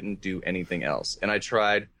 and I couldn't do anything else. And I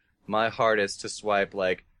tried my hardest to swipe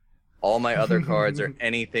like all my other cards or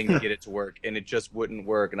anything to get it to work, and it just wouldn't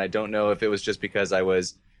work. And I don't know if it was just because I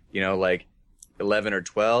was, like 11 or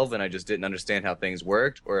 12 and I just didn't understand how things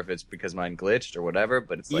worked, or if it's because mine glitched or whatever.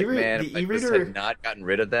 But it's like, man, if I just had not gotten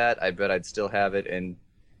rid of that, I bet I'd still have it. And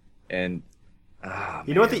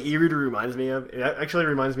you know what the e-reader reminds me of? It actually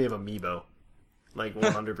reminds me of Amiibo, like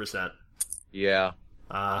 100%. Yeah.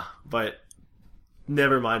 But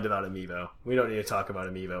never mind about Amiibo. We don't need to talk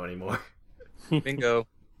about Amiibo anymore. Bingo.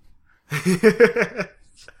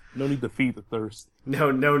 No need to feed the thirst.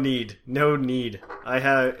 No need. I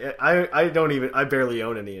barely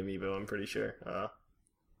own any Amiibo, I'm pretty sure.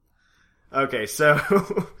 Okay, so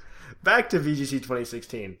back to VGC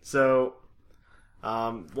 2016. So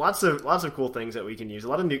lots of cool things that we can use. A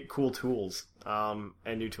lot of cool tools and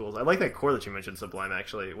new tools. I like that core that you mentioned, Sublime,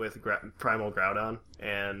 actually, with Primal Groudon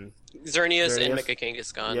and Xerneas and Mecha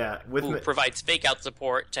Kangaskhan. Yeah, who provides fake out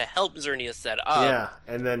support to help Xerneas set up. Yeah,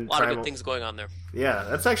 and then a lot of good things going on there. Yeah,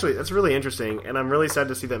 that's really interesting, and I'm really sad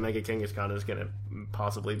to see that Mecha Kangaskhan is going to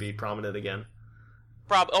possibly be prominent again.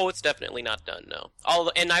 It's definitely not done, no.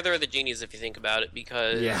 And neither are the genies, if you think about it,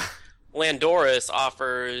 because Landorus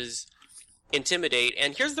offers Intimidate,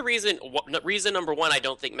 and here's the reason. Reason number one, I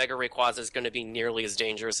don't think Mega Rayquaza is going to be nearly as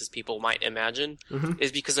dangerous as people might imagine,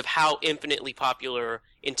 is because of how infinitely popular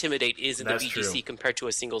Intimidate is in the VGC compared to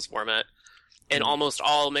a singles format. And almost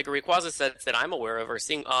all Mega Rayquaza sets that I'm aware of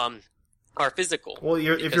are physical. Well,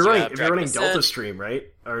 if you're running Delta Stream, right?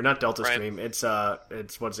 Or not Delta Stream, it's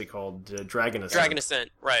what's it called? Dragon Ascent. Dragon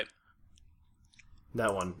Ascent, right.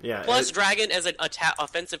 That one, yeah. Plus, Dragon as an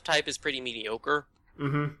offensive type is pretty mediocre.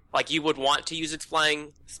 Mm-hmm. Like, you would want to use its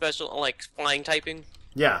flying typing.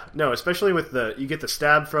 Yeah, no, especially with you get the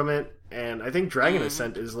stab from it, and I think Dragon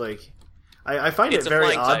Ascent is like... I find it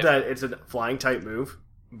very odd that it's a flying type move,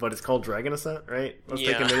 but it's called Dragon Ascent, right? Let's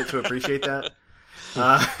take a minute to appreciate that.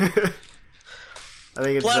 I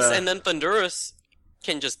think it's... Plus, and then Thundurus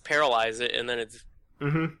can just paralyze it, and then it's...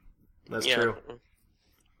 Mm-hmm. That's true.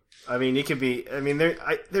 I mean, it could be... I mean,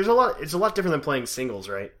 there's a lot... It's a lot different than playing singles,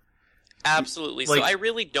 right? Absolutely. So I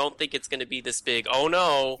really don't think it's going to be this big, oh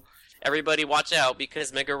no, everybody watch out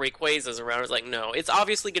because Mega Rayquaza's around. It's like, no. It's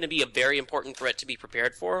obviously going to be a very important threat to be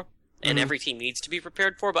prepared for, and every team needs to be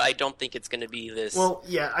prepared for, but I don't think it's going to be this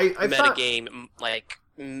metagame,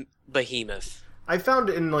 behemoth. I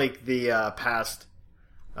found in, the past,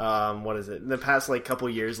 in the past, couple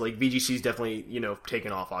years, VGC's definitely,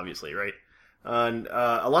 taken off, obviously, right? And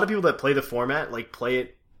a lot of people that play the format, play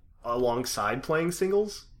it alongside playing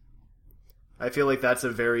singles. I feel like that's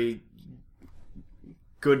a very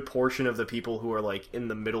good portion of the people who are in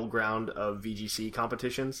the middle ground of VGC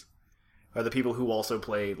competitions are the people who also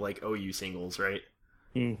play OU singles, right?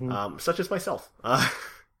 Mm-hmm. Such as myself.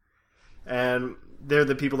 And they're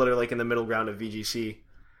the people that are in the middle ground of VGC.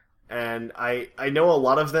 And I know a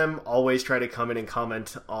lot of them always try to come in and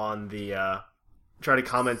comment on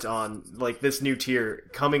like this new tier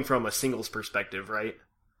coming from a singles perspective, right?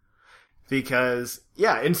 Because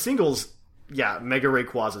in singles, Mega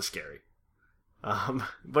Rayquaza is scary.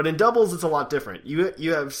 But in doubles, it's a lot different.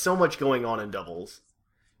 You have so much going on in doubles,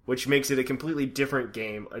 which makes it a completely different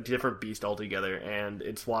game, a different beast altogether. And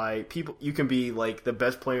it's why you can be like the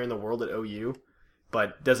best player in the world at OU,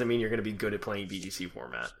 but doesn't mean you're going to be good at playing BGC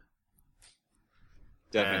format.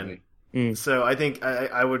 Definitely. So I think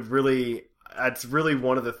I would really, that's really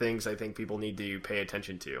one of the things I think people need to pay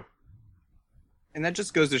attention to. And that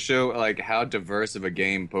just goes to show like how diverse of a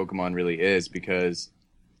game Pokemon really is, because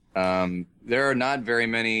there are not very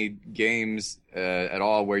many games at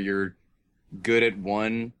all where you're good at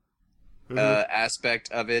one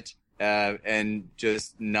aspect of it and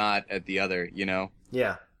just not at the other, you know?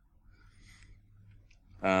 Yeah.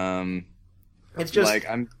 It's just like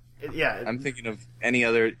I'm thinking of any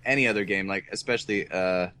other game, like especially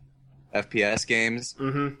FPS games.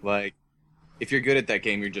 Mm-hmm. Like if you're good at that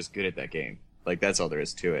game, you're just good at that game. Like that's all there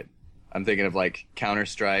is to it. I'm thinking of like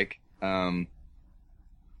Counter-Strike. There's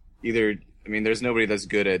nobody that's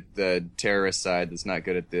good at the terrorist side that's not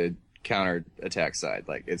good at the counter-attack side.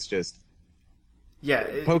 Like it's just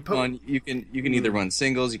Pokemon. You can either run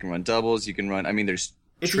singles, you can run doubles, you can run. I mean, there's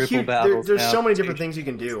triple battles. There's so many different things you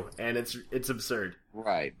can do, and it's absurd.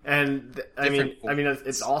 Right. And I mean,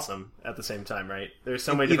 it's awesome at the same time, right? There's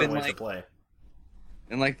so many different ways to play.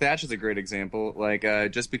 And like Thatch is a great example. Like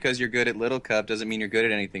just because you're good at Little Cup doesn't mean you're good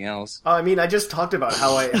at anything else. Oh, I mean, I just talked about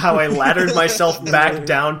how I laddered myself back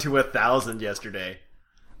down to 1,000 yesterday.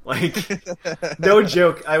 Like, no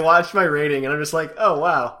joke. I watched my rating and I'm just like, oh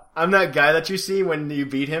wow, I'm that guy that you see when you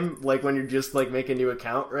beat him, like when you're just like make a new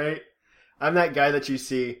account, right? I'm that guy that you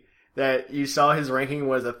see that you saw his ranking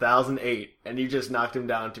was 1,008 and you just knocked him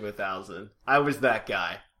down to 1,000. I was that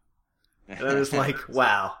guy. And I was like,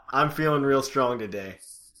 wow, I'm feeling real strong today.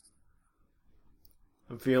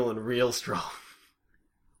 I'm feeling real strong.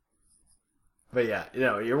 But yeah,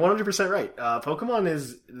 you're 100% right. Pokemon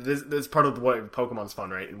is this part of what Pokemon's fun,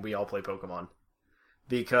 right? And we all play Pokemon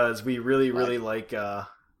because we really like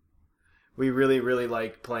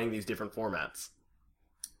playing these different formats,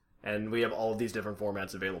 and we have all of these different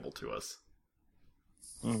formats available to us.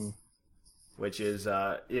 Mm-hmm. Which is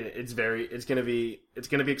it's gonna be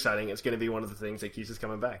exciting. It's gonna be one of the things that keeps us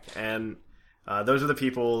coming back. And those are the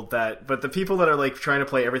people that are like trying to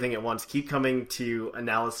play everything at once keep coming to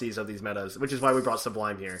analyses of these metas, which is why we brought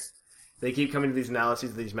Sublime here. They keep coming to these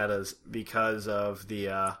analyses of these metas because of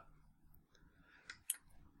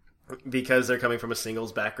because they're coming from a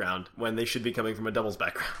singles background when they should be coming from a doubles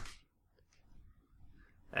background.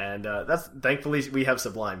 And that's thankfully we have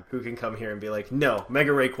Sublime, who can come here and be like, no,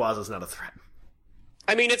 Mega Rayquaza is not a threat.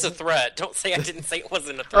 I mean, it's a threat. Don't say I didn't say it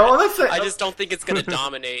wasn't a threat. I just don't think it's going to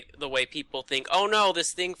dominate the way people think, oh no,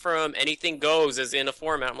 this thing from Anything Goes is in a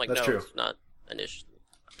format. I'm like, that's no, true. It's not initially.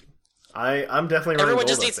 I'm definitely running Everyone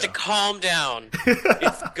just Golduck needs to now. calm down.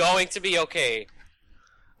 It's going to be okay.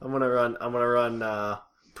 I'm gonna run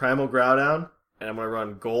Primal Groudon, and I'm gonna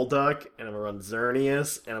run Golduck, and I'm gonna run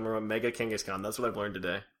Xerneas, and I'm gonna run Mega Kangaskhan. That's what I've learned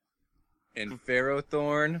today. And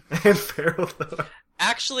Ferrothorn. And Ferrothorn.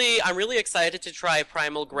 Actually, I'm really excited to try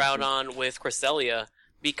Primal Groudon with Cresselia,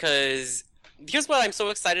 because here's what I'm so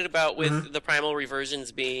excited about with the Primal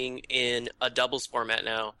reversions being in a doubles format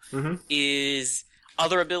now, is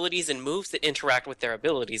other abilities and moves that interact with their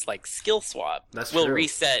abilities, like Skill Swap, will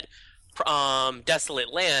reset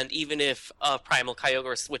Desolate Land, even if Primal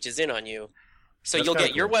Kyogre switches in on you. So you'll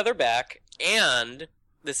get your weather back, and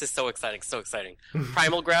this is so exciting, so exciting.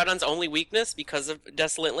 Primal Groudon's only weakness, because of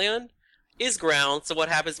Desolate Land, is ground. So what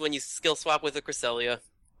happens when you skill swap with a Cresselia?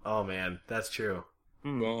 Oh man, that's true.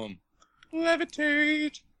 Boom.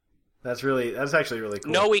 Levitate! That's actually really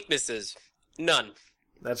cool. No weaknesses. None.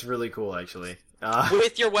 That's really cool, actually.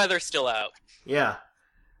 With your weather still out. Yeah.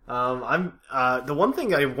 I'm the one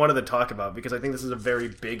thing I wanted to talk about, because I think this is a very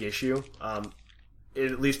big issue, at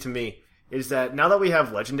least to me, is that now that we have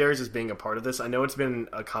legendaries as being a part of this, I know it's been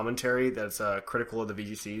a commentary that's critical of the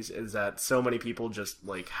VGCs, is that so many people just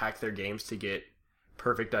like hack their games to get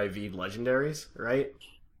perfect IV'd legendaries, right?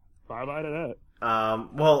 Bye bye to that.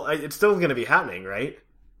 Well, it's still going to be happening, right?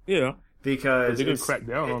 Yeah. Because they're gonna crack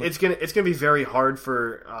down on it's gonna be very hard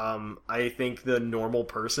for I think the normal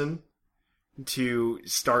person to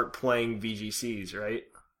start playing VGCs, right?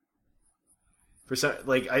 For some,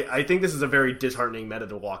 I think this is a very disheartening meta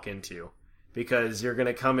to walk into, because you're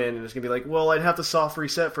gonna come in and it's gonna be like, well, I'd have to soft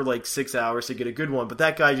reset for like 6 hours to get a good one, but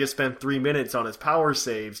that guy just spent 3 minutes on his power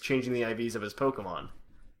saves changing the IVs of his Pokemon,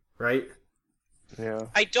 right? Yeah.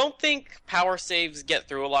 I don't think power saves get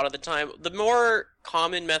through a lot of the time. The more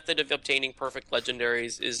common method of obtaining perfect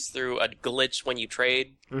legendaries is through a glitch when you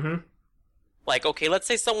trade. Mm-hmm. Like, okay, let's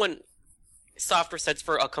say someone soft resets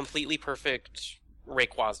for a completely perfect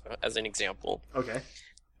Rayquaza, as an example. Okay.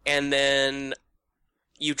 And then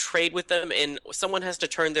you trade with them, and someone has to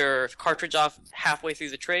turn their cartridge off halfway through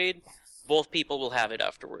the trade. Both people will have it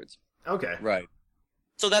afterwards. Okay. Right.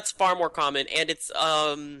 So that's far more common, and it's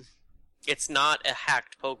not a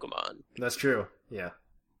hacked Pokemon. That's true. Yeah.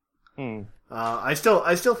 Hmm. I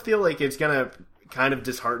still feel like it's gonna kind of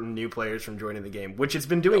dishearten new players from joining the game, which it's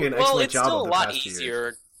been doing an excellent job of the past 2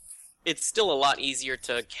 years. It's still a lot easier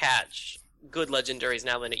to catch good legendaries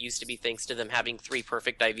now than it used to be, thanks to them having 3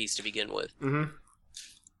 perfect IVs to begin with. Mm-hmm.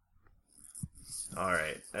 All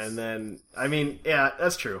right, and then I mean, yeah,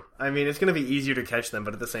 that's true. I mean, it's gonna be easier to catch them,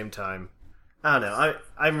 but at the same time, I don't know.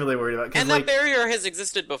 I'm really worried about. And that barrier has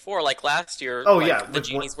existed before, like last year. Oh like, yeah, the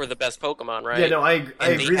genies were the best Pokemon, right? Yeah, no, I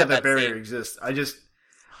agree that that barrier same... exists. I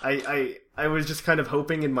was just kind of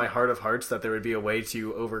hoping in my heart of hearts that there would be a way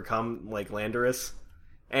to overcome like Landorus,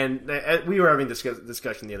 and we were having this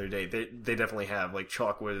discussion the other day. They definitely have. Like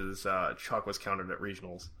Chalk was countered at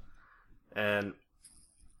regionals, and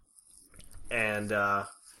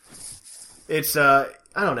it's I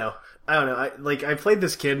don't know. I played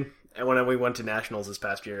this kid. And when we went to nationals this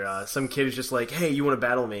past year, some kid is just like, "Hey, you want to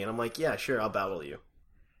battle me?" And I'm like, "Yeah, sure, I'll battle you."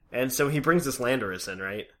 And so he brings this Landorus in,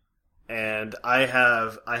 right? And I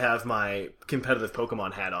have my competitive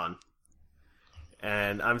Pokemon hat on,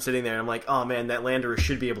 and I'm sitting there, and I'm like, "Oh man, that Landorus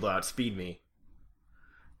should be able to outspeed me,"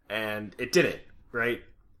 and it didn't, right?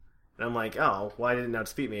 And I'm like, "Oh, why didn't it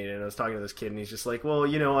outspeed me?" And I was talking to this kid, and he's just like, "Well,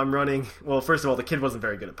 you know, I'm running." Well, first of all, the kid wasn't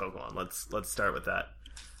very good at Pokemon. Let's start with that.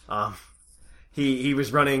 He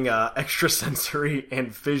was running Extrasensory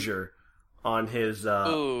and Fissure on his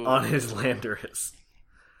Landorus,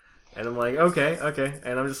 and I'm like, okay,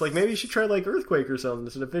 and I'm just like, maybe you should try like Earthquake or something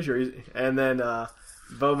instead of Fissure, and then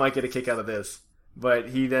Bo might get a kick out of this, but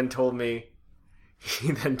he then told me,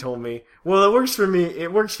 well, it works for me.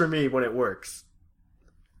 It works for me when it works.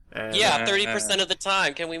 And, yeah, 30% of the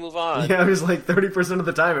time. Can we move on? Yeah, I was like 30% of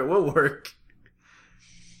the time it will work.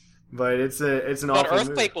 But it's an awful But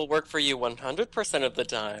Earthquake move. will work for you 100% of the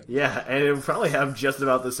time. Yeah, and it will probably have just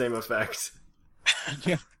about the same effect.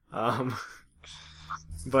 Yeah.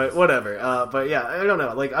 But whatever. But yeah, I don't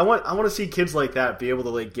know. Like I want to see kids like that be able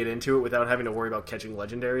to like get into it without having to worry about catching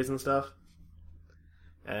legendaries and stuff.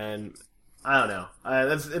 And I don't know.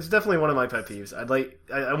 It's definitely one of my pet peeves. I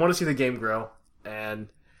want to see the game grow, and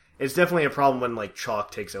it's definitely a problem when like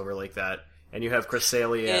Chalk takes over like that. And you have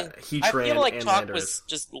Cresselia, Heatran, I feel like and Chalk Landorus. was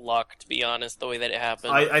just luck, to be honest, the way that it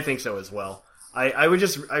happened. I think so as well. I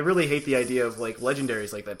really hate the idea of like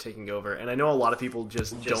legendaries like that taking over, and I know a lot of people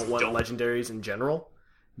just don't want legendaries in general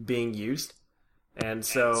being used, and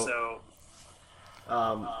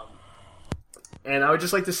and I would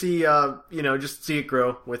just like to see just see it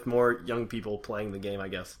grow with more young people playing the game, I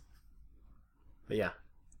guess. But yeah,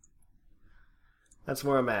 that's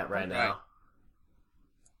where I'm at right now.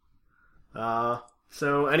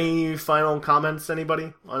 So any final comments,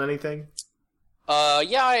 anybody, on anything?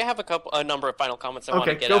 Yeah, I have a number of final comments I want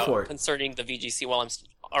to get out concerning the VGC while I'm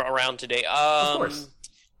around today. Of course.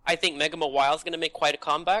 I think Mega Mawile is going to make quite a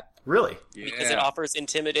comeback. Really? Because it offers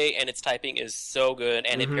Intimidate, and its typing is so good,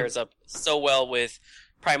 and it pairs up so well with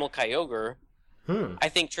Primal Kyogre. I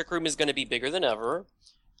think Trick Room is going to be bigger than ever.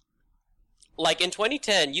 Like, in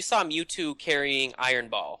 2010, you saw Mewtwo carrying Iron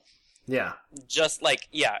Ball. Yeah.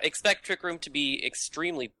 Expect Trick Room to be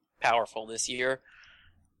extremely powerful this year.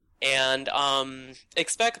 And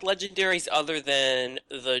expect legendaries other than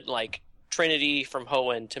the Trinity from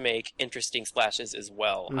Hoenn to make interesting splashes as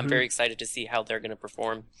well. I'm very excited to see how they're going to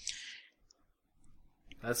perform.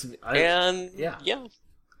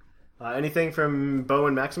 Anything from Bo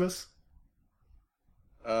and Maximus?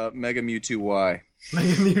 Mega Mewtwo Y.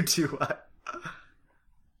 Mega Mewtwo Y.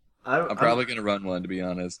 I'm probably going to run one, to be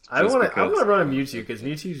honest. I want to run a Mewtwo, because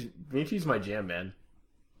Mewtwo's my jam, man.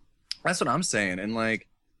 That's what I'm saying. And, when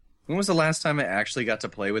was the last time I actually got to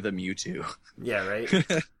play with a Mewtwo? Yeah, right?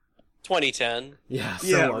 2010. Yeah,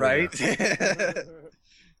 right?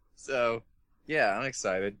 So, yeah, I'm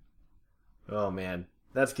excited. Oh, man.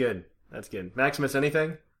 That's good. Maximus,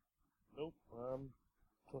 anything? Nope. I'm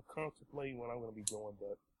contemplating what I'm going to be doing,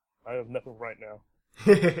 but I have nothing right now.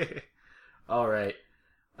 All right.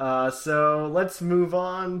 So let's move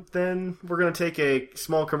on then. We're going to take a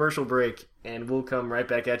small commercial break, and we'll come right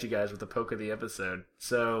back at you guys with the poke of the episode.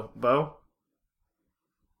 So, Bo?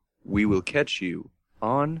 We will catch you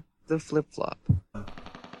on the flip-flop.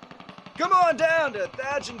 Come on down to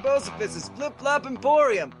Thatch and Bocephus's Flip Flop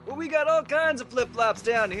Emporium, where we got all kinds of flip-flops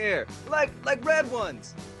down here, like red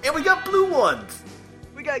ones. And we got blue ones.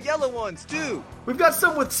 We got yellow ones, too. We've got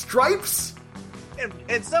some with stripes.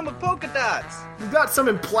 And some with polka dots. We've got some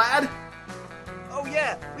in plaid. Oh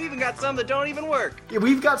yeah, we even got some that don't even work. Yeah,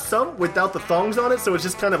 we've got some without the thongs on it, so it's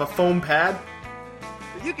just kind of a foam pad.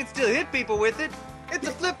 But you can still hit people with it. It's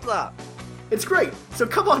a flip-flop. It's great. So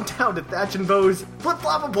come on down to Thatch and Bo's Flip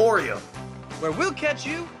Flop Emporium, where we'll catch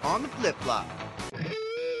you on the flip-flop.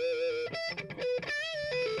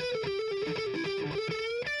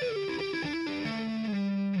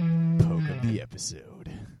 Poke of the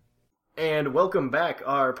episode. And welcome back.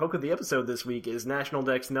 Our Poke of the episode this week is National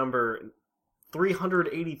Dex number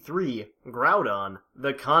 383, Groudon,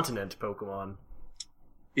 the Continent Pokemon.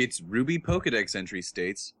 Its Ruby Pokedex entry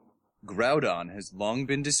states, Groudon has long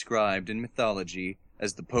been described in mythology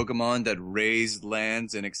as the Pokemon that raised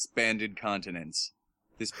lands and expanded continents.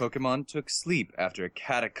 This Pokemon took sleep after a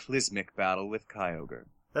cataclysmic battle with Kyogre.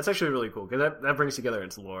 That's actually really cool, because that brings together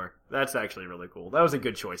its lore. That's actually really cool. That was a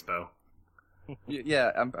good choice, Bo. Yeah,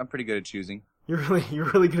 I'm pretty good at choosing. You're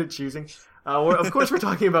really good at choosing. Of course, we're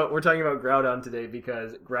talking about Groudon today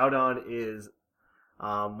because Groudon is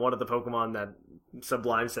one of the Pokemon that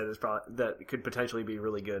Sublime said that could potentially be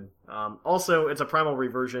really good. Also, it's a primal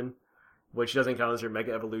reversion, which doesn't count as your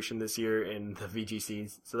Mega Evolution this year in the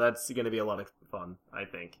VGCs, so that's going to be a lot of fun, I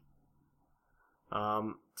think.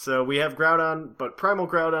 So we have Groudon, but Primal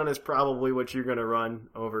Groudon is probably what you're going to run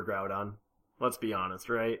over Groudon. Let's be honest,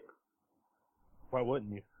 right? Why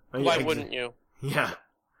wouldn't you? Why wouldn't you? Yeah.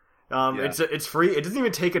 It's free. It doesn't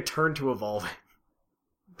even take a turn to evolve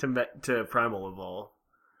to Primal Evolve.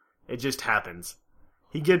 It just happens.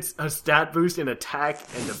 He gets a stat boost in attack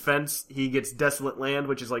and defense. He gets Desolate Land,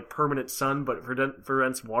 which is like permanent sun, but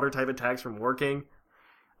prevents water-type attacks from working.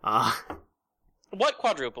 What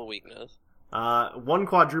quadruple weakness? One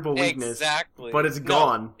quadruple weakness. Exactly. But it's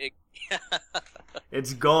gone.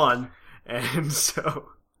 It's gone. And so...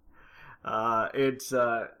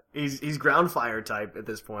 he's ground fire type at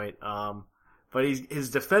this point. But his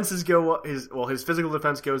defenses go up, his physical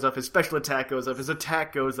defense goes up, his special attack goes up, his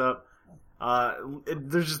attack goes up.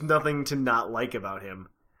 There's just nothing to not like about him.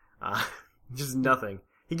 Just nothing.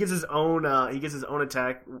 He gets his own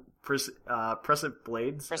attack, Precipice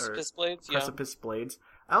Blades. Precipice Blades, yeah. Precipice Blades.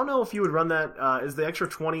 I don't know if you would run that, is the extra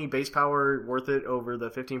 20 base power worth it over the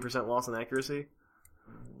 15% loss in accuracy?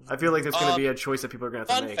 I feel like there's going to be a choice that people are going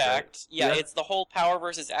to have to make. Fun fact, right? yeah, it's the whole power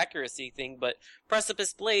versus accuracy thing, but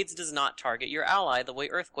Precipice Blades does not target your ally the way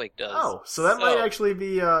Earthquake does. Oh, so that might actually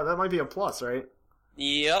be a plus, right?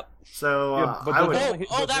 Yep. So,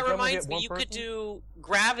 that reminds me, you could do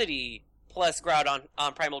Gravity plus Groudon,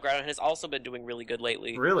 Primal Groudon has also been doing really good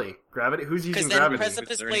lately. Really? Gravity? Who's using Gravity? Gravity? Because then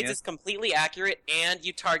Precipice Blades is completely accurate, and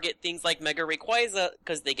you target things like Mega Rayquaza,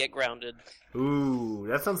 because they get grounded. Ooh,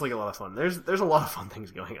 that sounds like a lot of fun. There's a lot of fun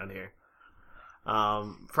things going on here.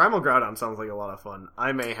 Primal Groudon sounds like a lot of fun.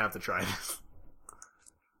 I may have to try this.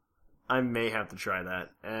 I may have to try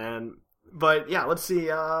that. But yeah, let's see.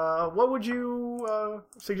 What would you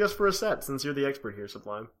suggest for a set, since you're the expert here,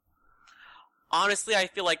 Sublime? Honestly, I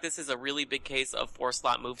feel like this is a really big case of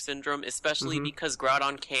 4-slot move syndrome, especially because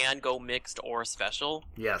Groudon can go mixed or special.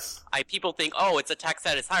 Yes. People think, its attack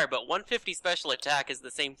stat is higher, but 150 special attack is the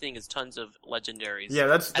same thing as tons of legendaries. Yeah,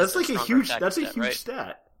 that's like a huge right?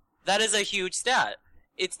 stat. That is a huge stat.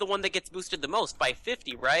 It's the one that gets boosted the most by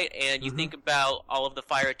 50, right? And you think about all of the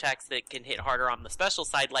fire attacks that can hit harder on the special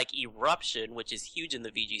side, like Eruption, which is huge in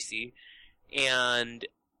the VGC, and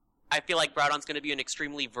I feel like Groudon's going to be an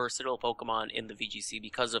extremely versatile Pokemon in the VGC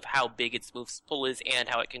because of how big its move pool is and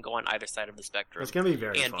how it can go on either side of the spectrum. It's going to be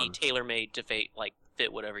very fun. fun. And be tailor-made to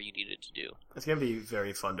fit whatever you need it to do. It's going to be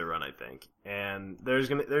very fun to run, I think. And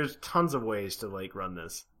there's tons of ways to run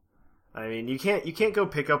this. I mean, you can't go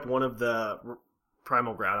pick up one of the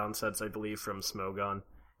Primal Groudon sets, I believe, from Smogon,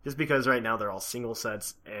 just because right now they're all single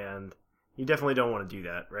sets, and you definitely don't want to do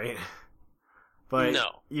that, right? But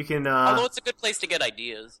no. You can... although it's a good place to get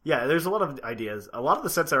ideas. Yeah, there's a lot of ideas. A lot of the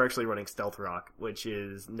sets are actually running Stealth Rock, which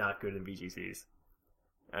is not good in VGCs.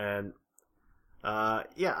 And,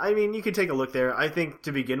 yeah, I mean, you could take a look there. I think,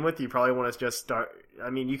 to begin with, you probably want to just start... I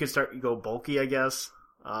mean, you could go bulky, I guess.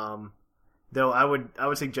 Though I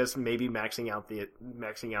would suggest maybe maxing out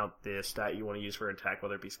the stat you want to use for attack,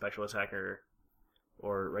 whether it be special attack or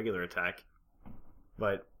regular attack.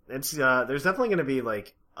 But it's there's definitely going to be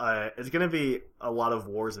it's going to be a lot of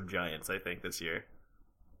Wars of Giants, I think, this year,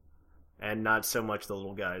 and not so much the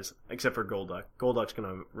little guys, except for Golduck. Golduck's going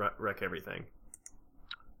to wreck everything.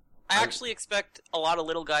 I actually expect a lot of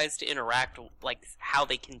little guys to interact, like, how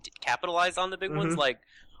they can capitalize on the big ones. Like,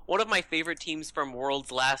 one of my favorite teams from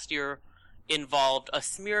Worlds last year involved a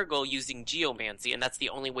Smeargle using Geomancy, and that's the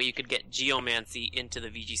only way you could get Geomancy into the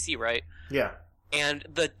VGC, right? Yeah. And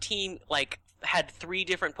the team, like, had 3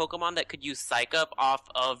 different Pokemon that could use Psych Up off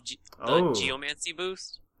of the Geomancy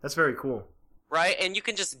boost. That's very cool. Right? And you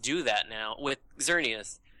can just do that now with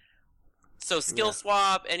Xerneas. So Skill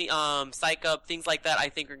Swap, any Psych Up, things like that, I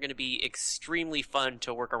think are going to be extremely fun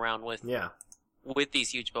to work around with. Yeah. With these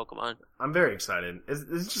huge Pokemon. I'm very excited.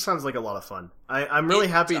 This just sounds like a lot of fun. I'm really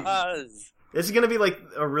happy. It does. This is going to be like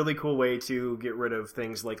a really cool way to get rid of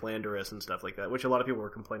things like Landorus and stuff like that, which a lot of people were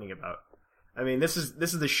complaining about. I mean, this is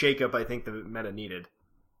the shakeup I think the meta needed,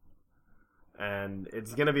 and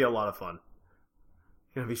it's going to be a lot of fun.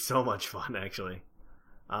 It's going to be so much fun, actually.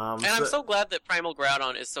 And I'm so glad that Primal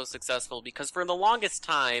Groudon is so successful, because for the longest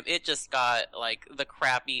time it just got like the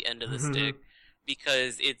crappy end of the stick,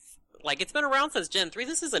 because it's been around since Gen 3.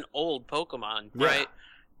 This is an old Pokemon, right?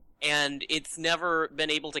 And it's never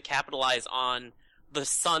been able to capitalize on the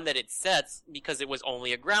sun that it sets because it was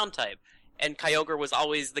only a ground type. And Kyogre was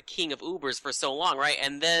always the king of Ubers for so long, right?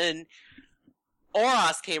 And then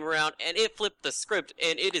Oros came around and it flipped the script,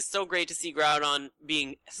 and it is so great to see Groudon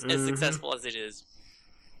being as successful as it is.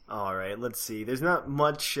 Alright, let's see. There's not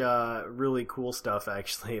much really cool stuff,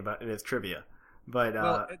 actually, in its trivia. But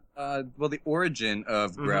the origin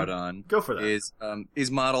of Groudon Go for that.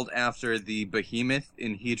 is modeled after the Behemoth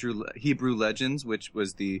in Hebrew legends, which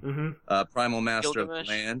was the primal master Gilgamesh. of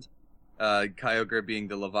the land. Kyogre being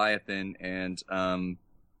the Leviathan, and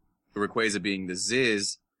Rayquaza being the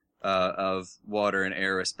Ziz of water and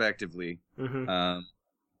air, respectively.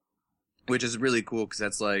 Which is really cool because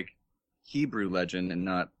that's like Hebrew legend and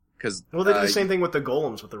not because. Well, they did the same thing with the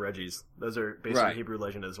Golems with the Regis. Those are based on Hebrew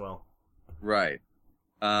legend as well. Right.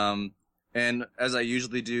 And as I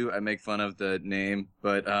usually do, I make fun of the name,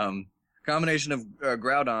 but combination of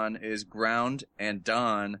Groudon is ground and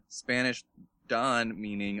Don, Spanish Don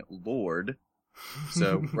meaning Lord.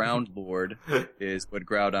 So Ground Lord is what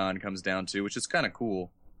Groudon comes down to, which is kind of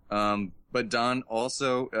cool. But Don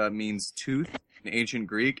also means tooth in ancient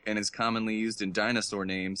Greek and is commonly used in dinosaur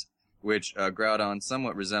names, which Groudon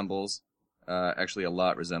somewhat resembles. Actually, a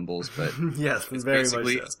lot resembles, but yes, it's very much so.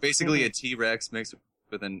 It's basically a T-Rex mixed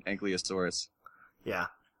with an Ankylosaurus. Yeah.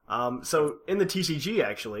 So in the TCG,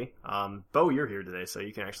 actually, Bo, you're here today, so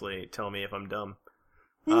you can actually tell me if I'm dumb.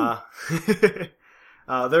 There are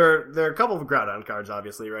a couple of Groudon cards,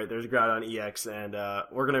 obviously, right? There's Groudon EX, and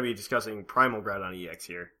we're going to be discussing Primal Groudon EX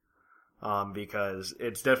here, because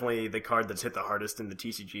it's definitely the card that's hit the hardest in the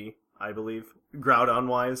TCG, I believe,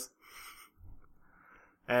 Groudon-wise.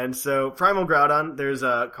 And so, Primal Groudon, there's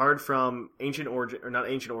a card from Primal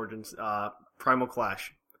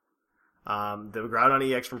Clash. The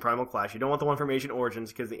Groudon EX from Primal Clash. You don't want the one from Ancient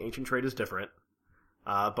Origins because the Ancient Trade is different.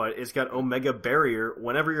 But it's got Omega Barrier.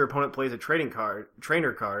 Whenever your opponent plays a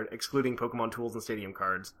trainer card, excluding Pokemon Tools and Stadium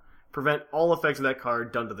cards, prevent all effects of that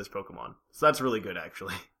card done to this Pokemon. So that's really good,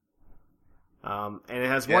 actually. And it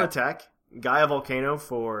has one attack. Gaia Volcano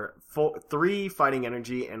for 3 fighting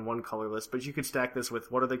energy and 1 colorless, but you could stack this with,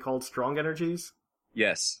 what are they called, strong energies?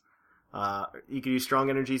 Yes. You could use strong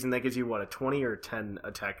energies, and that gives you, what, a 20 or 10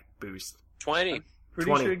 attack boost? 20. Pretty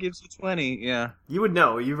 20. sure it gives you 20, yeah. You would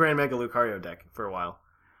know. You ran Mega Lucario deck for a while.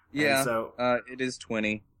 Yeah, and so, it is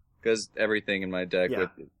 20, because everything in my deck,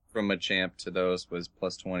 from Machamp to those was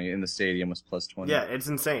plus 20, in the Stadium was plus 20. Yeah, it's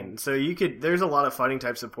insane. So there's a lot of fighting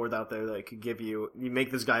type support out there that could give you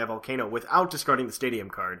make this guy a Volcano without discarding the Stadium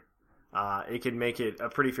card. It could make it a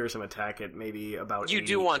pretty fearsome attack at maybe about You 80,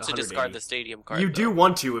 do want to 180. discard the Stadium card, You though. do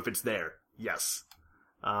want to if it's there, yes.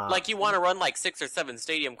 Like, you want to run like 6 or 7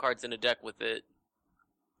 Stadium cards in a deck with it.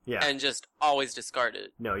 Yeah. And just always discard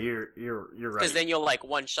it. No, you're right. Because then you'll, like,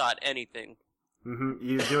 one-shot anything.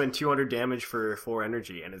 You're doing 200 damage for 4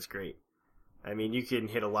 energy, and it's great. I mean, you can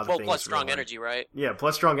hit a lot of things. Well, plus strong energy, right? Yeah,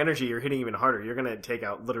 plus strong energy, you're hitting even harder. You're going to take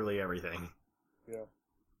out literally everything. Yeah.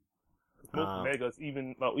 Most Megas,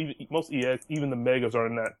 most EX, even the Megas are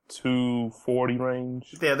in that 240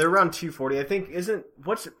 range. Yeah, they're around 240. I think, isn't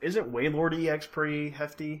Wailord EX pretty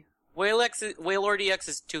hefty? Wailord EX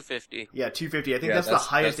is 250. Yeah, 250. I think that's the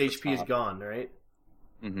highest HP is gone, right?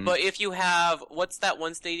 Mm-hmm. But if you have, what's that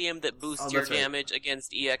one Stadium that boosts your that's right. damage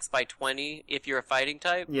against EX by 20 if you're a fighting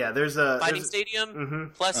type? Yeah, there's a... Fighting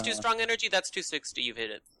Stadium, plus 2 strong energy, that's 260, you've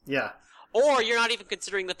hit it. Yeah. Or you're not even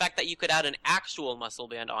considering the fact that you could add an actual muscle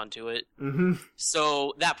band onto it.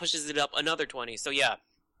 So that pushes it up another 20, so yeah.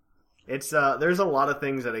 It's, there's a lot of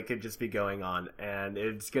things that it could just be going on, and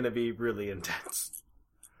it's gonna be really intense.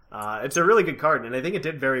 It's a really good card, and I think it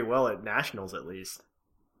did very well at Nationals, at least.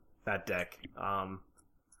 That deck.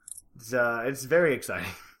 It's very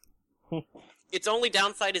exciting. Its only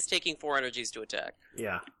downside is taking 4 energies to attack.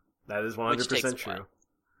 Yeah, that is 100% true.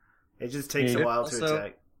 It just takes a while to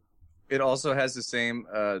attack. It also has the same,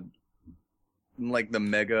 like the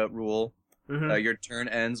Mega rule. Mm-hmm. Your turn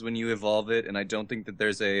ends when you evolve it, and I don't think that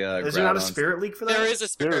there's a. Is there not a Spirit Leak for that? There is a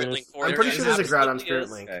Spirit Link for it. I'm pretty sure there's a Groudon Spirit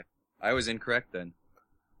Link. Okay. I was incorrect then.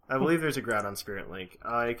 I believe there's a Groudon Spirit Link.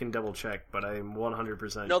 I can double check, but I'm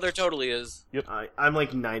 100%. No, there totally is. Yep. I'm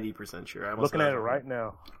like 90% sure. I'm looking at it right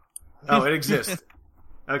now. Oh, it exists.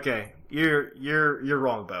 Okay, you're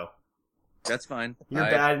wrong, Bo. That's fine. You're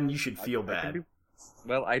bad, and you should feel bad.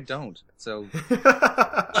 Well, I don't. So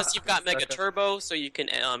plus, you've got Mega Turbo, so you can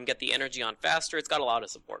get the energy on faster. It's got a lot of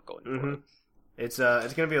support going for it. It's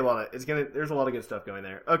gonna be a lot of there's a lot of good stuff going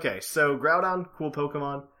there. Okay, so Groudon, cool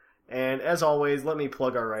Pokemon, and as always, let me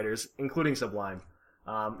plug our writers, including Sublime.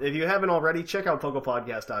 If you haven't already, check out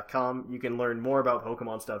PokePodcast.com. You can learn more about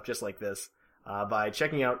Pokemon stuff just like this by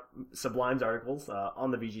checking out Sublime's articles on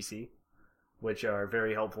the VGC, which are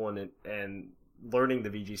very helpful in learning the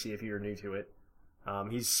VGC if you're new to it.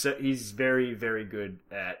 He's very, very good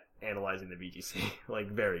at analyzing the VGC,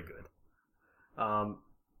 like very good.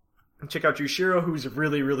 Check out Yushiro, who's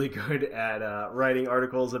really, really good at writing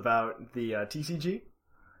articles about the TCG.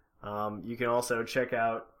 You can also check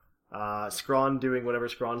out Scrawn doing whatever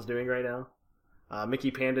Scrawn's doing right now.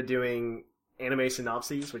 Mickey Panda doing anime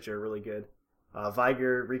synopses, which are really good.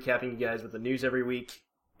 Viger recapping you guys with the news every week.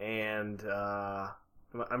 And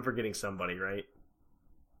I'm forgetting somebody, right?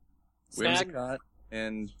 Whimsicott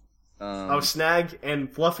and... Snag and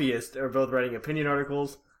Fluffiest are both writing opinion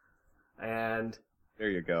articles. And... There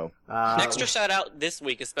you go. Extra shout out this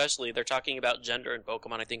week, especially. They're talking about gender in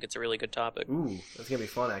Pokemon. I think it's a really good topic. Ooh, that's gonna be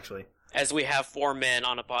fun, actually. As we have 4 men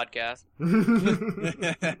on a podcast.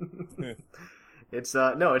 It's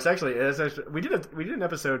actually we did an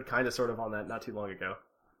episode kind of sort of on that not too long ago,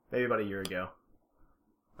 maybe about a year ago.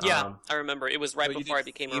 Yeah, I remember. It was right before I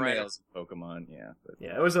became a writer. Pokemon, yeah.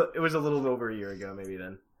 Yeah, it was a little over a year ago, maybe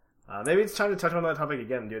then. Maybe it's time to touch on that topic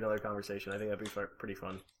again and do another conversation. I think that'd be pretty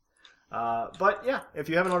fun. But yeah, if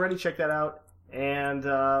you haven't already, check that out. And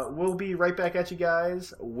we'll be right back at you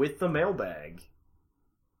guys with the mailbag.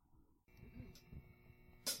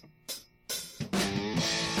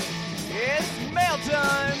 It's mail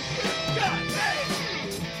time!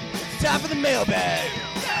 It's time for the mailbag!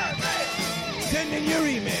 Send in your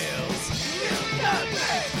emails!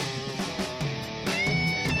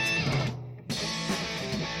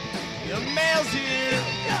 The mail's here!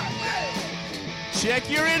 Check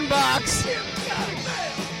your inbox!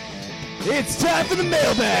 It's time for the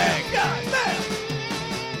mailbag!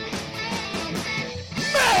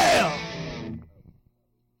 Mail!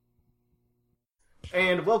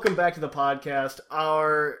 And welcome back to the podcast.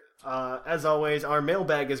 As always, our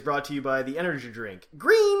mailbag is brought to you by the energy drink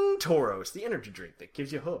Green Tauros, the energy drink that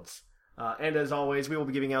gives you hooves. And as always, we will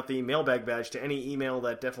be giving out the mailbag badge to any email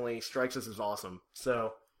that definitely strikes us as awesome.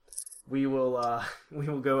 So we will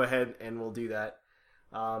go ahead and we'll do that.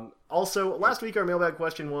 Also, last week our mailbag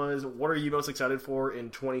question was, what are you most excited for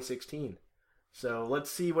in 2016? So let's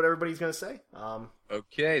see what everybody's going to say.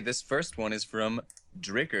 Okay, this first one is from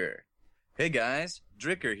Dricker. Hey guys,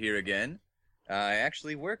 Dricker here again. I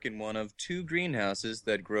actually work in one of 2 greenhouses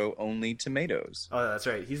that grow only tomatoes. Oh, that's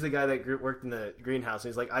right. He's the guy that worked in the greenhouse. And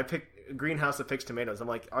he's like, I pick a greenhouse that picks tomatoes. I'm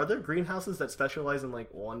like, are there greenhouses that specialize in like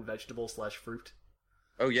one vegetable/fruit?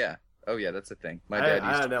 Oh yeah, that's a thing. My dad. Used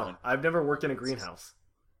I don't to know. run. I've never worked in a greenhouse.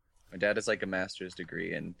 My dad has like a master's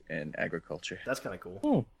degree in agriculture. That's kind of cool.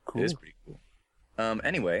 Oh, cool. It is pretty cool.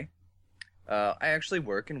 Anyway, I actually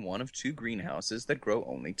work in one of 2 greenhouses that grow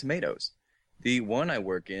only tomatoes. The one I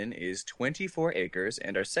work in is 24 acres,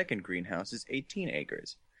 and our second greenhouse is 18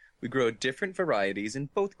 acres. We grow different varieties in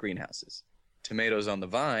both greenhouses. Tomatoes on the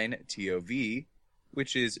vine, TOV,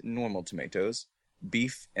 which is normal tomatoes,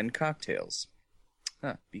 beef, and cocktails.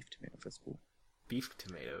 Beef tomatoes, that's cool. Beef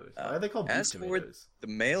tomatoes. Why are they called beef as tomatoes? As for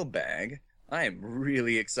the mailbag, I am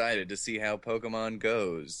really excited to see how Pokemon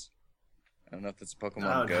goes. I don't know if that's a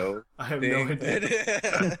Pokemon Go I have thing. no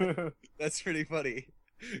idea. That's pretty funny.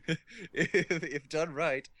 if done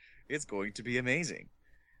right, it's going to be amazing.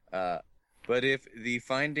 But if the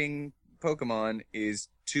finding Pokemon is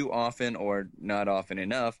too often or not often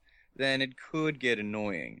enough, then it could get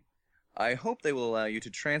annoying. I hope they will allow you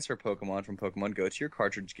to transfer Pokemon from Pokemon Go to your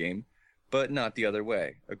cartridge game, but not the other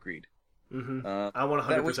way. Agreed. Mm-hmm. I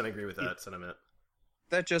 100% agree with that sentiment.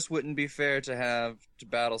 That just wouldn't be fair to have to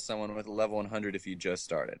battle someone with a level 100 if you just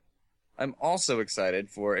started. I'm also excited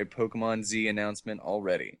for a Pokemon Z announcement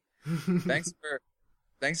already.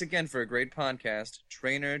 Thanks again for a great podcast,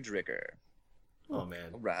 Trainer Dricker. Oh,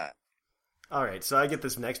 man. All right, so I get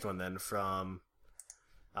this next one then from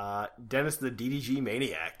Dennis the DDG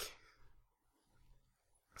Maniac.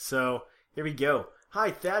 So, here we go.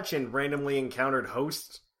 Hi, Thatch and randomly encountered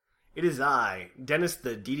hosts. It is I, Dennis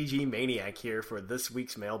the DDG Maniac, here for this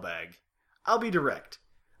week's mailbag. I'll be direct.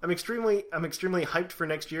 I'm extremely hyped for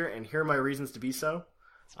next year, and here are my reasons to be so.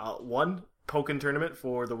 1, Pokken Tournament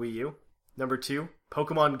for the Wii U. Number 2,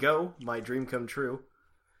 Pokemon Go, my dream come true.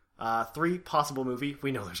 3, possible movie.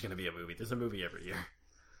 We know there's going to be a movie. There's a movie every year.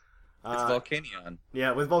 It's Volcanion.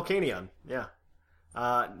 Yeah, with Volcanion. Yeah.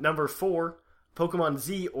 Number 4, Pokemon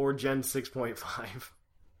Z or Gen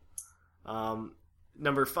 6.5.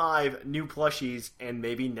 Number 5, new plushies and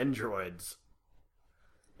maybe Nendroids.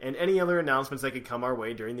 And any other announcements that could come our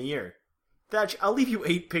way during the year. Thatch, I'll leave you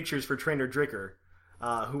 8 pictures for Trainer Dricker,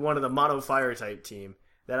 who wanted the Mono Fire-type team,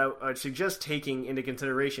 that I would suggest taking into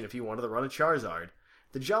consideration if you wanted to run a Charizard.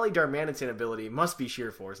 The Jolly Darmanitan ability must be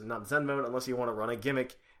Sheer Force and not Zen Mode unless you want to run a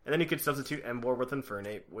gimmick, and then you could substitute Emboar with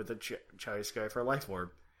Infernape with a Charizard for a Life Orb.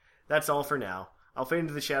 That's all for now. I'll fade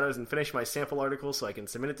into the shadows and finish my sample article so I can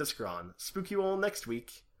submit it to Scrawn. Spook you all next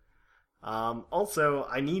week. Also,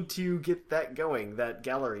 I need to get that going. That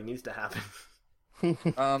gallery needs to happen.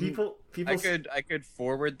 People. I could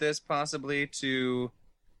forward this possibly to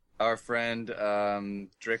our friend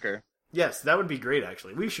Dricker. Yes, that would be great.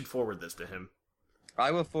 Actually, we should forward this to him.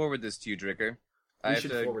 I will forward this to you, Dricker. I have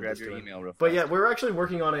to grab your email real fast. But yeah, we're actually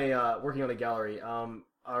working on a gallery.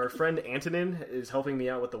 Our friend Antonin is helping me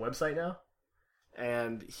out with the website now,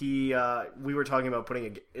 and we were talking about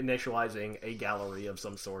initializing a gallery of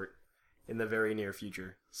some sort in the very near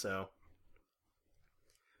future. So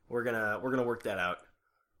we're gonna work that out.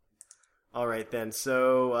 All right then.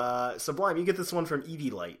 So Sublime, you get this one from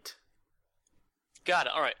Eevee Light. Got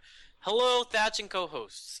it. All right. Hello, Thatch and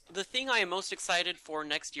co-hosts. The thing I am most excited for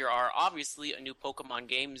next year are obviously a new Pokemon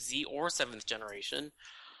game, Z or 7th generation.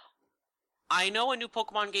 I know a new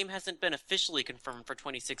Pokemon game hasn't been officially confirmed for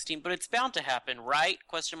 2016, but it's bound to happen, right?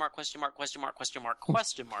 Question mark, question mark, question mark, question mark,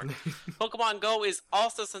 question mark. Pokemon Go is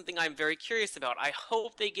also something I'm very curious about. I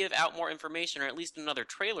hope they give out more information or at least another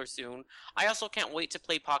trailer soon. I also can't wait to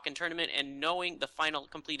play Pokken Tournament, and knowing the final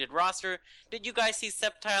completed roster, did you guys see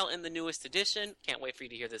Sceptile in the newest edition? Can't wait for you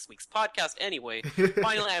to hear this week's podcast anyway.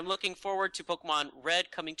 Finally, I'm looking forward to Pokemon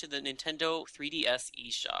Red coming to the Nintendo 3DS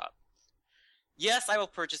eShop. Yes, I will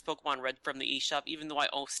purchase Pokemon Red from the eShop, even though I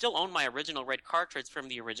still own my original Red cartridge from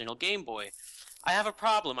the original Game Boy. I have a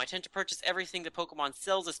problem. I tend to purchase everything that Pokemon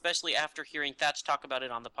sells, especially after hearing Thatch talk about it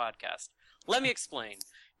on the podcast. Let me explain.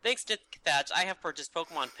 Thanks to Thatch, I have purchased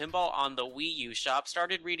Pokemon Pinball on the Wii U shop,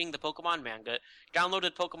 started reading the Pokemon manga,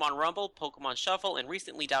 downloaded Pokemon Rumble, Pokemon Shuffle, and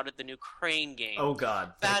recently downloaded the new Crane game. Oh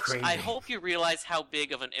god, Thatch, I hope you realize how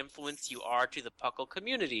big of an influence you are to the Puckle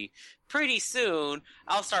community. Pretty soon,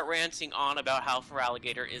 I'll start ranting on about how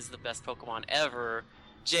Feraligatr is the best Pokemon ever.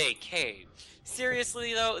 JK.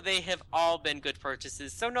 Seriously though, they have all been good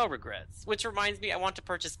purchases, so no regrets. Which reminds me, I want to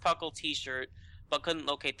purchase Puckle t-shirt, but couldn't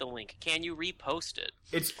locate the link. Can you repost it?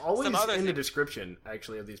 It's always in the description,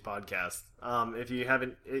 actually, of these podcasts. If you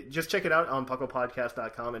haven't, just check it out on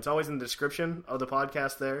pucklepodcast.com. It's always in the description of the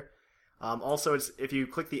podcast there. Also, if you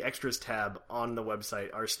click the extras tab on the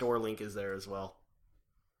website, our store link is there as well.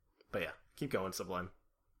 But yeah, keep going, Sublime.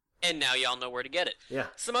 And now y'all know where to get it. Yeah.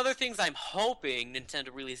 Some other things I'm hoping Nintendo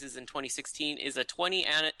releases in 2016 is a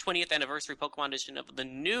 20th anniversary Pokemon edition of the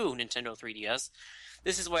new Nintendo 3DS.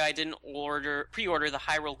 This is why I didn't pre-order the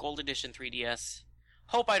Hyrule Gold Edition 3DS.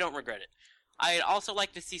 Hope I don't regret it. I'd also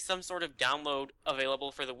like to see some sort of download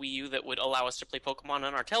available for the Wii U that would allow us to play Pokemon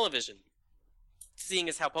on our television, seeing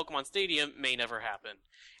as how Pokemon Stadium may never happen.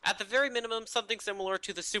 At the very minimum, something similar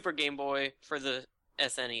to the Super Game Boy for the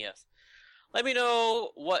SNES. Let me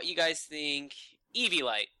know what you guys think. Eevee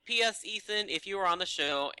Light. P.S. Ethan, if you were on the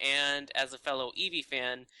show, and as a fellow Eevee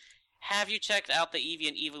fan, have you checked out the Eevee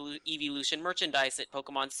and Eeveelution merchandise at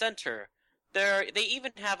Pokemon Center? They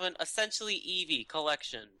even have an Essentially Eevee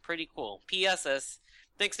collection. Pretty cool. P.S.S.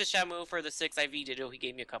 Thanks to Shamu for the 6 IV Ditto he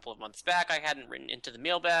gave me a couple of months back. I hadn't written into the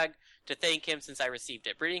mailbag to thank him since I received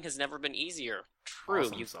it. Breeding has never been easier. True.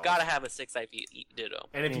 Awesome, You've got to have a 6 IV Ditto.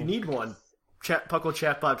 And if you need one, Puckle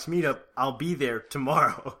Chatbox Meetup, I'll be there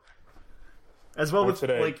tomorrow. As well with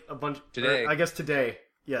today. like a bunch... Today. I guess today.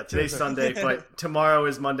 Yeah, today's Sunday, but tomorrow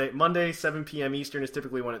is Monday. Monday, 7 p.m. Eastern is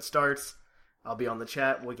typically when it starts. I'll be on the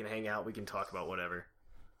chat. We can hang out. We can talk about whatever.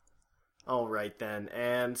 All right, then.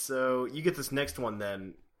 And so you get this next one,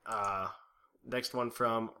 then. Next one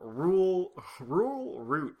from Rural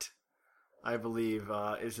Root. I believe,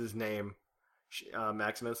 is his name.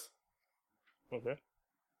 Maximus. Okay.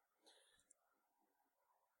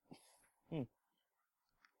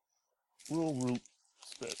 Rural Root.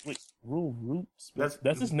 Wait, Rural Root?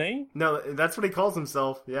 That's his name? No, that's what he calls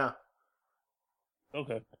himself, yeah.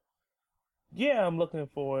 Okay. Yeah, I'm looking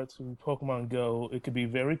forward to Pokemon Go. It could be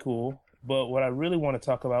very cool, but what I really want to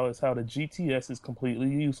talk about is how the GTS is completely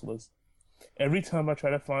useless. Every time I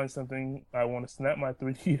try to find something, I want to snap my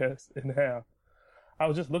 3DS in half. I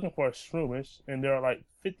was just looking for a Shroomish, and there are like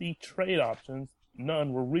 50 trade options.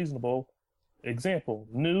 None were reasonable. Example,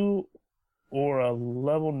 new or a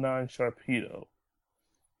level 9 Sharpedo.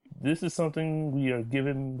 This is something we are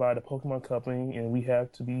given by the Pokemon Company, and we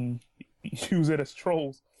have to use it as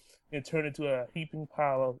trolls and turn it into a heaping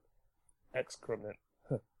pile of excrement.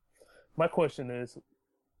 My question is,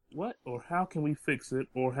 what or how can we fix it,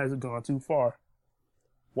 or has it gone too far?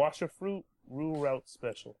 Washer Fruit, Rural Route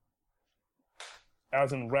Special.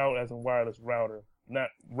 As in route, as in wireless router, not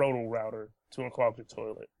roto router to unclog your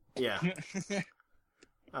toilet. Yeah.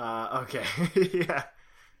 Okay. Yeah.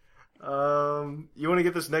 You want to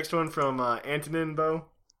get this next one from Antonin, Bo?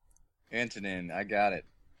 Antonin, I got it.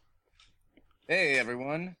 Hey,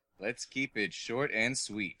 everyone. Let's keep it short and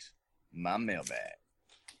sweet. My mailbag.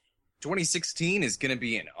 2016 is going to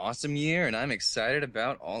be an awesome year, and I'm excited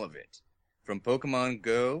about all of it. From Pokemon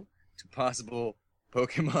Go to possible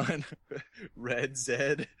Pokemon Red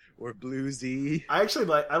Z or Blue Z. I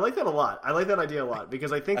like that a lot. I like that idea a lot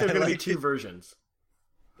because I think there's going to be two versions.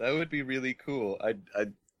 That would be really cool.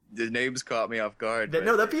 The names caught me off guard.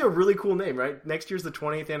 No, that'd be a really cool name, right? Next year's the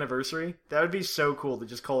 20th anniversary. That would be so cool to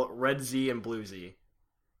just call it Red Z and Blue Z.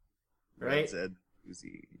 Right? Red Z, Blue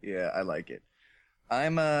Z. Yeah, I like it.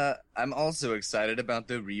 I'm also excited about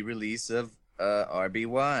the re-release of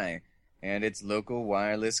RBY and its local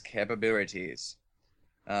wireless capabilities.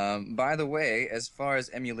 By the way, as far as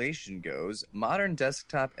emulation goes, modern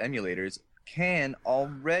desktop emulators can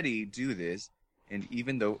already do this, and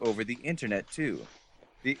even though over the internet too.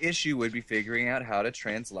 The issue would be figuring out how to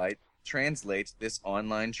translate this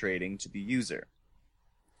online trading to the user.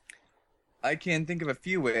 I can think of a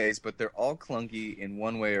few ways, but they're all clunky in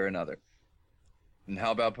one way or another. And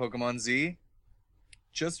how about Pokemon Z?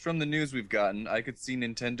 Just from the news we've gotten, I could see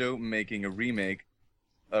Nintendo making a remake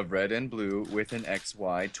of Red and Blue with an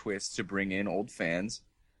XY twist to bring in old fans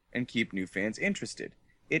and keep new fans interested.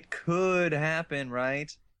 It could happen,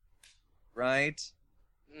 right? Right?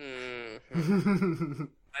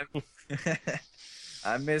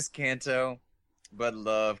 I miss Kanto, but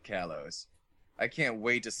love Kalos. I can't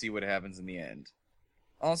wait to see what happens in the end.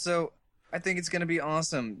 Also, I think it's going to be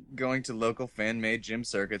awesome going to local fan-made gym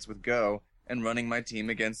circuits with Go and running my team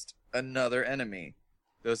against another enemy.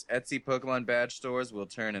 Those Etsy Pokemon badge stores will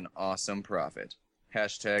turn an awesome profit.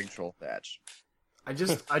 Hashtag TrollThatch. I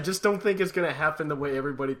just don't think it's going to happen the way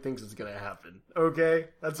everybody thinks it's going to happen. Okay?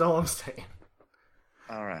 That's all I'm saying.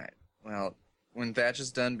 All right. Well, when Thatch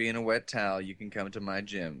is done being a wet towel, you can come to my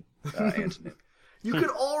gym, Antonin. You could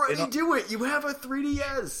already do it. You have a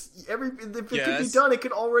 3DS. If it could be done, it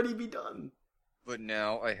could already be done. But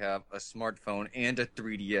now I have a smartphone and a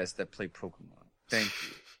 3DS that play Pokemon. Thank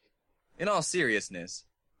you. In all seriousness,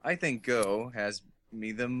 I think Go has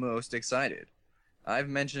me the most excited. I've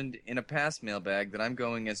mentioned in a past mailbag that I'm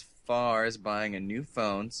going as far as buying a new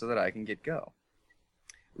phone so that I can get Go.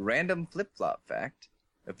 Random flip-flop fact.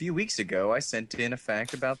 A few weeks ago, I sent in a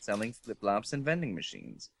fact about selling flip-flops in vending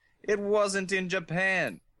machines. It wasn't in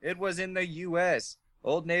Japan. It was in the U.S.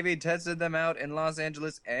 Old Navy tested them out in Los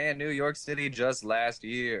Angeles and New York City just last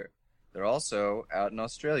year. They're also out in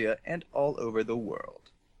Australia and all over the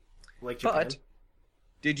world. Like Japan? But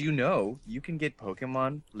did you know you can get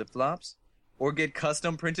Pokemon flip-flops? Or get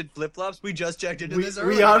custom-printed flip-flops? We just checked into this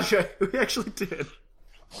earlier. We actually did.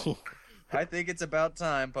 I think it's about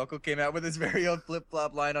time Poco came out with his very own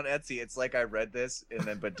flip-flop line on Etsy. It's like I read this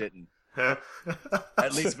but didn't.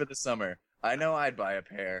 At least for the summer. I know I'd buy a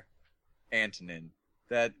pair. Antonin.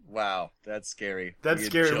 That's scary. That's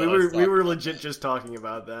scary. We were legit just talking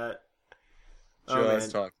about that.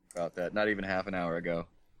 Just talking about that. Not even half an hour ago.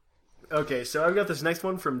 Okay, so I've got this next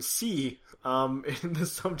one from C. And the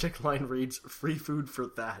subject line reads, "Free food for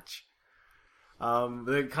Thatch."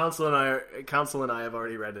 The Council and I have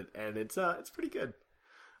already read it, and it's pretty good.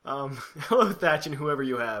 Hello, Thatch, and whoever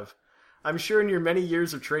you have. I'm sure in your many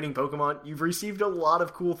years of trading Pokemon, you've received a lot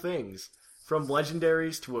of cool things, from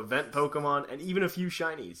legendaries to event Pokemon, and even a few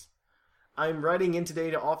shinies. I'm writing in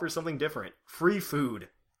today to offer something different: free food.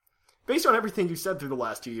 Based on everything you said through the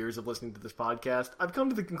last 2 years of listening to this podcast, I've come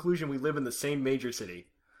to the conclusion we live in the same major city.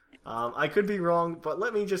 I could be wrong, but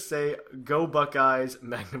let me just say, go Buckeyes,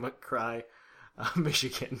 Magna Cry,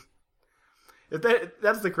 Michigan. If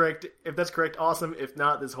that's correct, awesome. If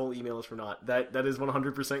not, this whole email is for naught. That is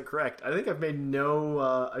 100% correct. I think I've made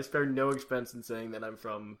I spared no expense in saying that I'm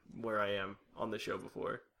from where I am on the show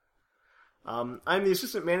before. I'm the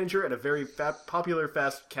assistant manager at a very popular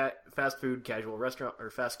fast casual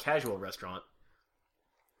restaurant.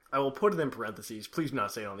 I will put it in parentheses. Please do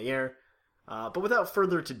not say it on the air. But without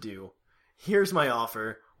further ado, here's my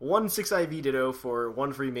offer. 1 6IV Ditto for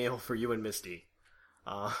 1 free meal for you and Misty.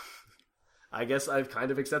 I guess I've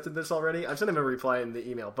kind of accepted this already. I've sent him a reply in the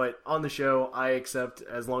email, but on the show, I accept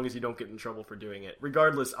as long as you don't get in trouble for doing it.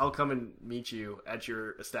 Regardless, I'll come and meet you at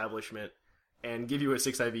your establishment and give you a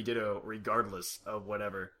 6IV Ditto regardless of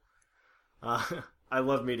whatever. I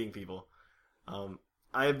love meeting people.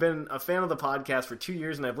 I've been a fan of the podcast for 2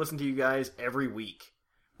 years, and I've listened to you guys every week.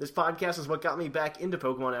 This podcast is what got me back into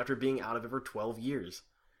Pokemon after being out of it for 12 years.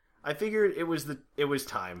 I figured it was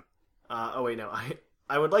time.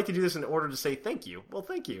 I would like to do this in order to say thank you. Well,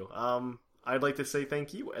 thank you. I'd like to say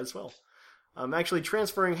thank you as well. I'm actually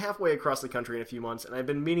transferring halfway across the country in a few months, and I've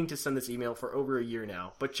been meaning to send this email for over a year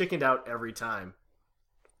now, but chickened out every time.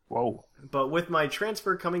 Whoa. But with my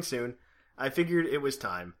transfer coming soon, I figured it was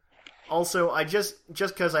time. Also, I just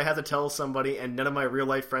because I had to tell somebody and none of my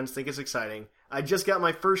real-life friends think it's exciting, I just got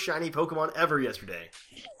my first shiny Pokemon ever yesterday.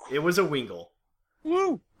 It was a Wingull.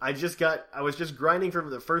 Woo! I was just grinding for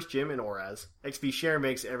the first gym in Oraz. XP share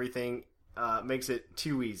makes it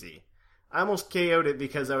too easy. I almost KO'd it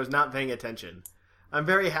because I was not paying attention. I'm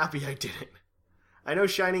very happy I didn't. I know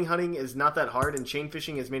shining hunting is not that hard and chain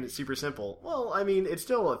fishing has made it super simple. Well, I mean, it's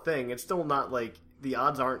still a thing. It's still not the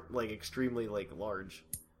odds aren't extremely large.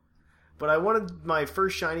 But I wanted my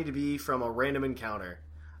first shiny to be from a random encounter.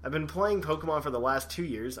 I've been playing Pokemon for the last 2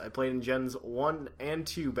 years. I played in Gens 1 and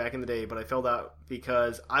 2 back in the day, but I failed out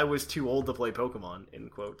because I was too old to play Pokemon, in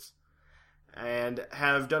quotes. And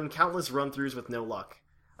have done countless run-throughs with no luck.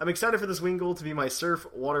 I'm excited for this Wingull to be my Surf,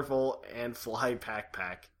 Waterfall, and Fly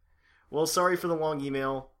Pack. Well, sorry for the long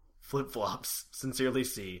email. Flip-flops. Sincerely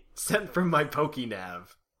C. Sent from my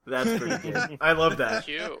PokeNav. That's pretty good. I love that.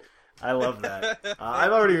 Cute. I love that.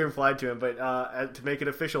 I've already replied to him, but to make it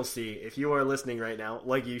official, C, if you are listening right now,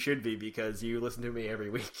 like you should be because you listen to me every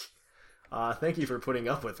week, thank you for putting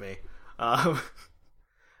up with me.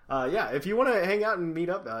 Yeah, if you want to hang out and meet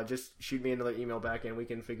up, just shoot me another email back and we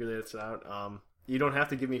can figure this out. You don't have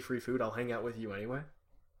to give me free food. I'll hang out with you anyway.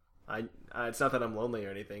 It's not that I'm lonely or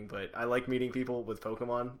anything, but I like meeting people with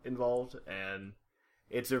Pokemon involved, and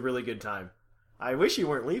it's a really good time. I wish you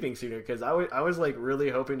weren't leaving sooner, because I was really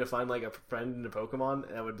hoping to find a friend in a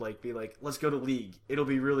Pokemon that would be let's go to League. It'll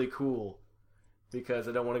be really cool, because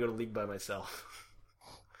I don't want to go to League by myself.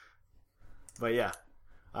 But yeah,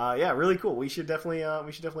 really cool. We should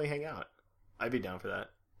definitely hang out. I'd be down for that.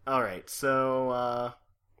 All right, so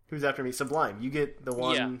who's after me? Sublime, you get the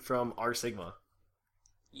one from R Sigma.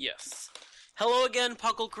 Yes. Hello again,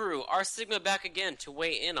 Puckle Crew. R Sigma back again to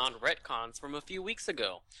weigh in on retcons from a few weeks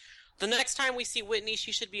ago. The next time we see Whitney,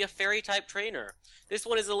 she should be a fairy-type trainer. This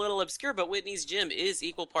one is a little obscure, but Whitney's gym is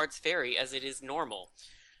equal parts fairy, as it is normal.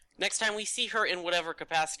 Next time we see her in whatever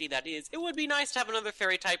capacity that is, it would be nice to have another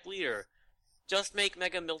fairy-type leader. Just make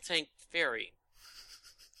Mega Miltank fairy.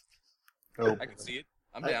 Oh. I can see it.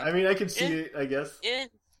 I'm down. I mean, I can see it, I guess. Yeah,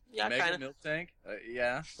 Mega kind of. Miltank?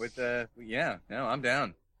 No, I'm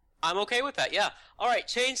down. I'm okay with that, yeah. Alright,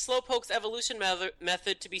 change Slowpoke's evolution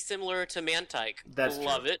method to be similar to Mantike.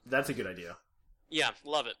 Love it. That's a good idea. Yeah,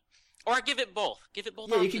 love it. Or give it both. Give it both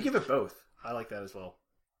Yeah, options. you can give it both. I like that as well.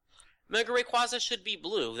 Mega Rayquaza should be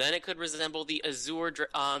blue. Then it could resemble the Azure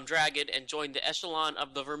Dragon and join the echelon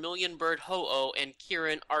of the Vermilion Bird Ho-Oh and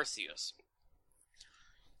Kirin Arceus.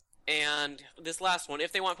 And this last one,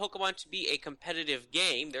 if they want Pokemon to be a competitive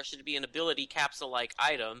game, there should be an ability capsule-like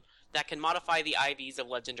item that can modify the IVs of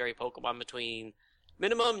legendary Pokemon between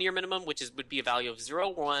minimum, near minimum, which would be a value of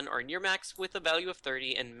 0, 1, or near max with a value of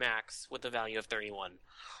 30, and max with a value of 31.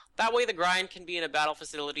 That way the grind can be in a battle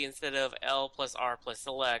facility instead of L plus R plus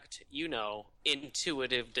select,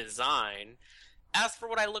 intuitive design. As for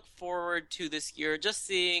what I look forward to this year, just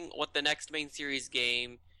seeing what the next main series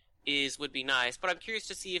game would be nice, but I'm curious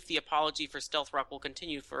to see if the apology for Stealth Rock will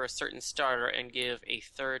continue for a certain starter and give a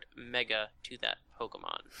third Mega to that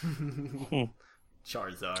Pokemon.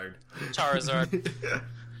 Charizard.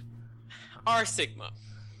 R Sigma.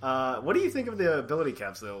 What do you think of the ability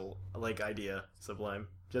capsule idea, Sublime?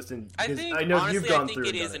 I think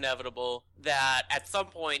it is inevitable that at some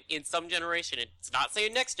point in some generation, it's not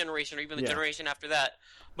saying next generation or even the generation after that,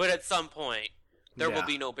 but at some point there will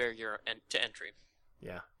be no barrier to entry.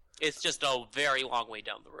 Yeah. It's just a very long way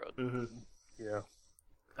down the road. Mm-hmm. Yeah.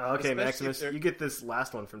 Okay, Especially Maximus, you get this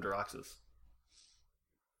last one from Deroxys.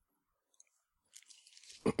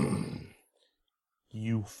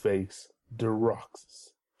 You face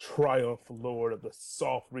Deroxys, triumph lord of the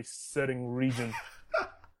soft resetting region.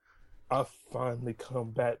 I've finally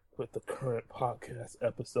come back with the current podcast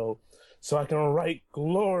episode so I can write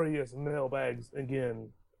glorious mailbags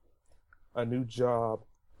again. A new job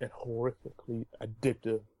and horrifically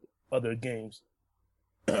addictive other games.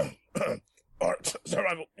 Art,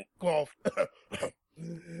 survival, golf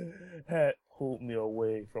had pulled me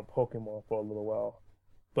away from Pokemon for a little while.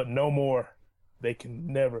 But no more. They can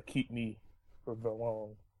never keep me for very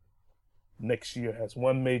long. Next year has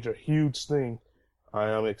one major, huge thing I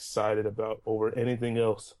am excited about over anything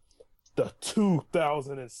else. The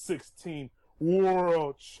 2016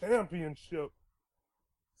 World Championship.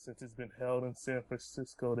 Since it's been held in San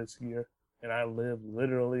Francisco this year, and I live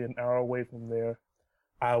literally an hour away from there,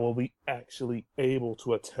 I will be actually able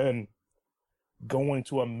to attend. Going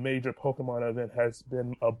to a major Pokemon event has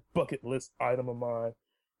been a bucket list item of mine,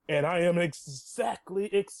 and I am exactly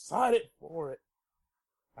excited for it.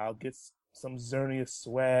 I'll get some Xerneas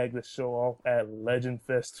swag to show off at Legend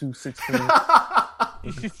Fest 216.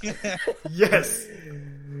 Yes!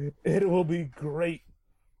 It will be great.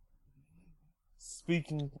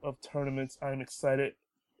 Speaking of tournaments, I'm excited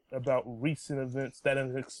about recent events that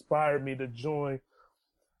have inspired me to join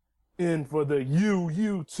in for the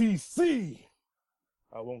UUTC.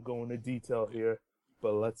 I won't go into detail here,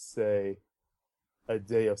 but let's say a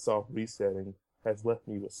day of soft resetting has left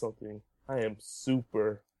me with something I am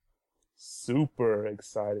super, super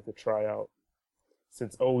excited to try out.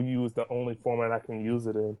 Since OU is the only format I can use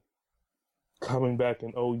it in, coming back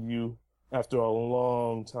in OU after a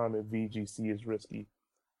long time at VGC is risky.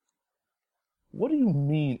 What do you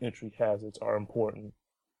mean entry hazards are important?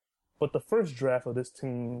 But the first draft of this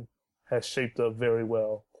team has shaped up very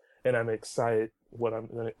well, and I'm excited what I'm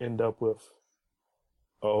going to end up with.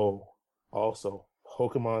 Oh, also,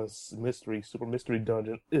 Pokemon's Super Mystery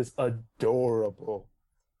Dungeon is adorable.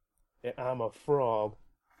 And I'm a frog,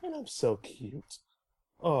 and I'm so cute.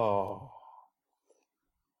 Oh.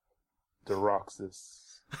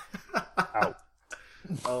 Deroxys. Out.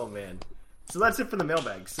 Oh, man. So that's it for the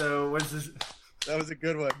mailbag. So what's this? That was a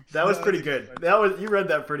good one. That was pretty good. You read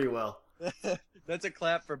that pretty well. That's a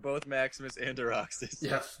clap for both Maximus and Deroxys.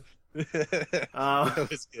 Yes. That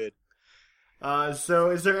was good. So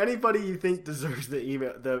is there anybody you think deserves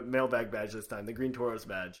the mailbag badge this time, the Green Tauros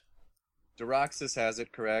badge? Deroxys has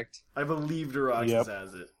it, correct? I believe Deroxys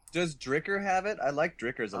has it. Does Dricker have it? I like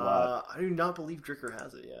Drickers a lot. I do not believe Dricker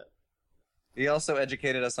has it yet. He also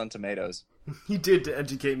educated us on tomatoes. He did to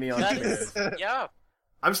educate me on tomatoes. Yeah.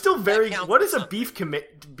 I'm still very. What is a beef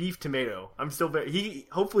tomato? I'm still very.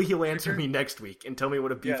 Hopefully he'll answer me next week and tell me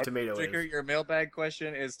what a beef tomato Dricker, is. your mailbag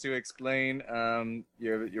question is to explain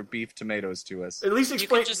your beef tomatoes to us. At least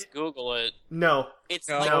explain. You can just Google it. No, it's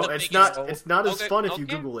not. It's not as fun if you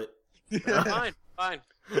Google it. Fine.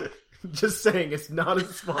 Just saying, it's not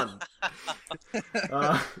as fun.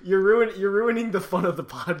 You're ruining the fun of the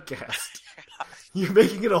podcast. You're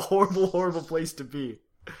making it a horrible, horrible place to be.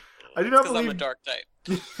 I do not believe I'm a dark type.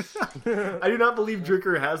 I do not believe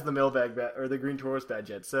Dricker has the mailbag or the Green Tauros badge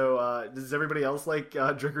yet. So, does everybody else like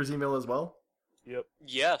Dricker's email as well? Yep.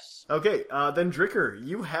 Yes. Okay, then Dricker,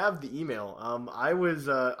 you have the email. I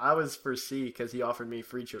was for C because he offered me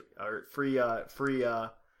free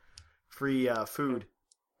food.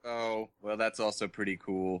 Oh, well, that's also pretty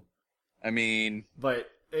cool. I mean, but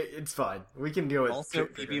it's fine. We can deal with. Also,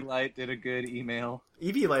 EV Light did a good email.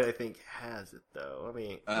 EV Light, I think, has it though. I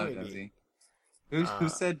mean, does he? Who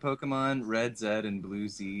said Pokemon Red Zed and Blue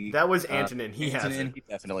Z? That was Antonin. He has it. He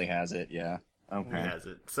definitely has it. Yeah. Okay. He has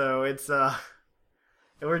it. So it's and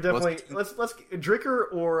we're definitely let's Dricker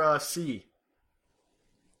or C.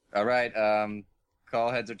 All right. Call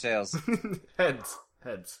heads or tails. Heads.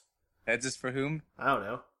 Heads is for whom? I don't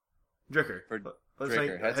know. Dricker. Let's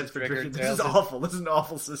Dricker. Heads for Dricker. This tails is awful. This is an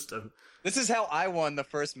awful system. This is how I won the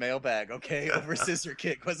first mailbag, okay? Over Scissor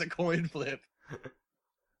Kick was a coin flip.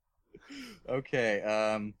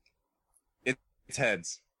 Okay, it's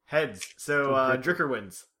heads. Heads. So Dricker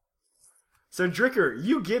wins. So Dricker,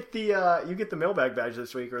 you get the mailbag badge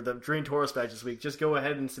this week, or the Green Tauros badge this week. Just go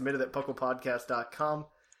ahead and submit it at pucklepodcast.com,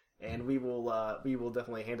 and we will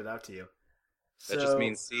definitely hand it out to you. That just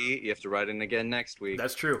means C. You have to write in again next week.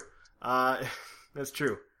 That's true. That's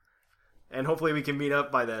true. And hopefully we can meet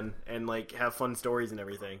up by then and have fun stories and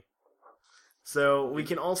everything. So we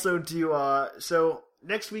can also do. So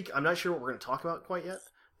next week, I'm not sure what we're going to talk about quite yet.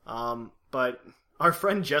 But Our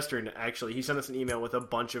friend Jester, actually, he sent us an email with a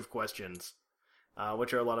bunch of questions,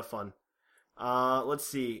 which are a lot of fun. Let's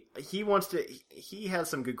see. He has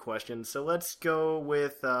some good questions, so let's go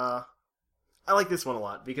with, I like this one a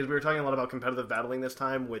lot, because we were talking a lot about competitive battling this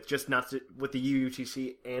time, with the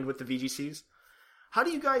UUTC and with the VGCs. How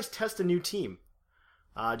do you guys test a new team?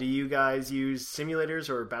 Do you guys use simulators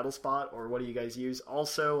or BattleSpot, or what do you guys use?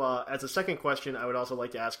 Also, as a second question, I would also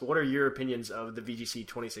like to ask, what are your opinions of the VGC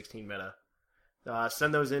 2016 meta?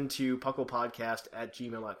 Send those into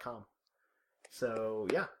pucklepodcast@gmail.com. So,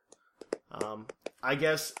 yeah. I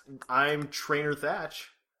guess I'm Trainer Thatch.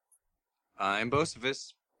 I'm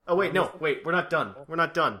Bocephus. Oh, wait, we're not done. We're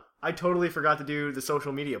not done. I totally forgot to do the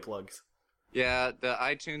social media plugs. Yeah, the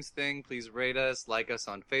iTunes thing, please rate us, like us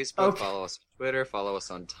on Facebook, follow us on Twitter, follow us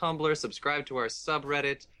on Tumblr, subscribe to our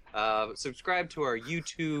subreddit, subscribe to our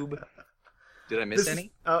YouTube. Did I miss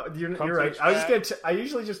any? You're right. I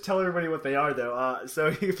usually just tell everybody what they are, though. So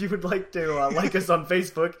if you would like to like us on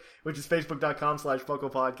Facebook, which is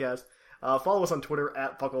facebook.com/PucklePodcast, follow us on Twitter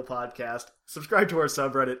 @PucklePodcast, subscribe to our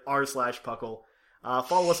subreddit r/Puckle,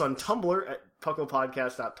 follow us on Tumblr at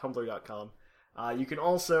PucklePodcast.tumblr.com. You can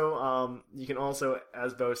also,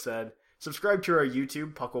 as Bo said, subscribe to our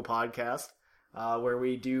YouTube Puckle Podcast, where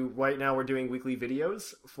we're doing weekly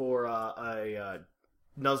videos for a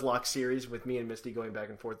Nuzlocke series with me and Misty going back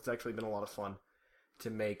and forth. It's actually been a lot of fun to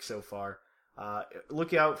make so far.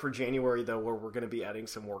 Look out for January, though, where we're going to be adding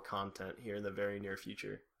some more content here in the very near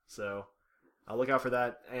future. So look out for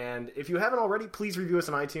that. And if you haven't already, please review us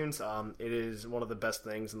on iTunes. It is one of the best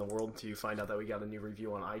things in the world to find out that we got a new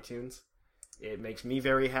review on iTunes. It makes me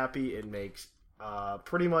very happy. It makes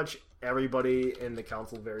pretty much everybody in the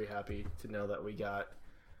council very happy to know that we got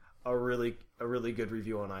a really good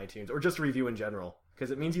review on iTunes, or just a review in general. Because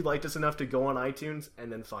it means you liked us enough to go on iTunes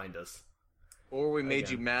and then find us. Or we made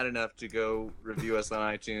you mad enough to go review us on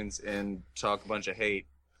iTunes and talk a bunch of hate,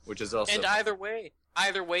 which is also... And either way,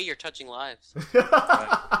 you're touching lives.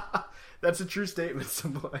 That's a true statement,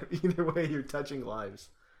 Sublime. Either way, you're touching lives.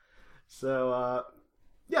 So,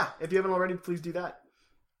 if you haven't already, please do that.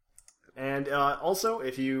 And also,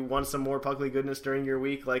 if you want some more Puckly goodness during your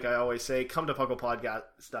week, like I always say, come to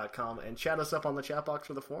PucklePodcast.com and chat us up on the chat box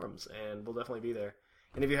for the forums, and we'll definitely be there.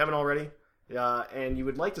 And if you haven't already, and you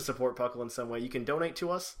would like to support Puckle in some way, you can donate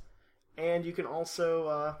to us, and you can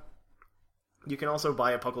also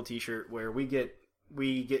buy a Puckle t-shirt where we get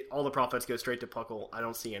all the profits go straight to Puckle. I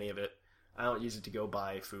don't see any of it. I don't use it to go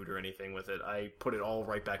buy food or anything with it. I put it all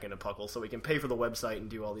right back into Puckle so we can pay for the website and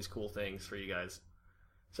do all these cool things for you guys.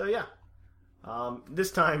 So yeah.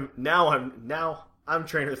 This time, I'm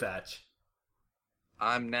Trainer Thatch.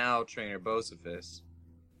 I'm now Trainer Bocephus.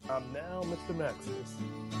 I'm now Mr. Maximus.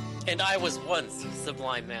 And I was once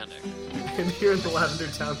Sublime Manic. And here in the Lavender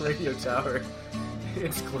Town Radio Tower,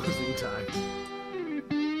 it's closing time.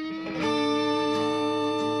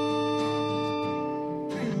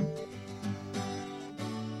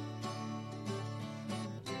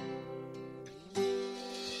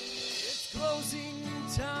 It's closing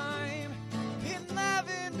time in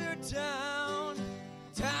Lavender Town.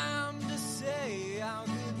 Time to say our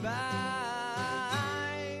goodbyes.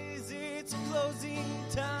 It's closing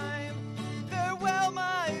time. Farewell,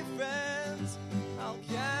 my friends. I'll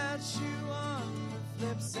catch you on the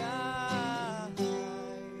flip side.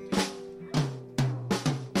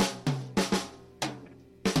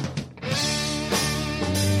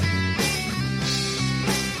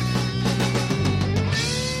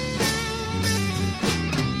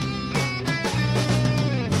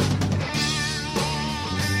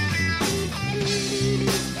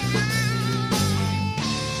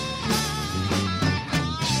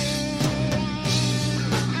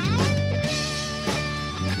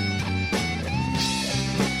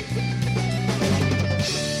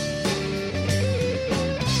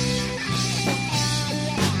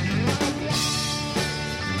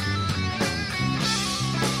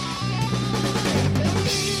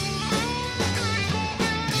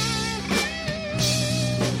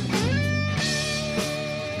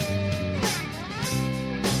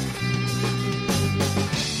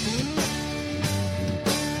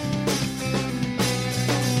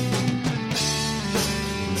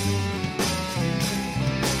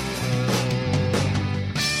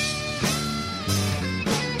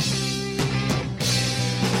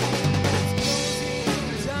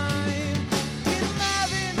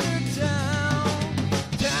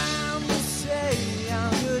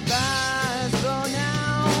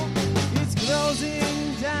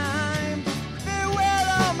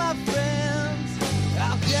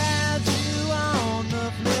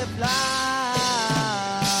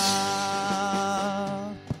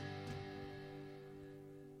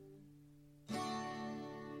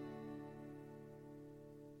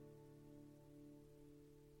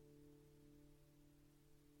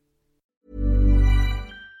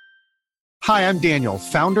 Hi, I'm Daniel,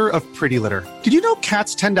 founder of Pretty Litter. Did you know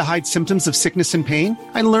cats tend to hide symptoms of sickness and pain?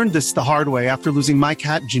 I learned this the hard way after losing my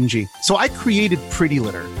cat, Gingy. So I created Pretty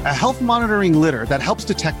Litter, a health monitoring litter that helps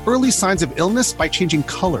detect early signs of illness by changing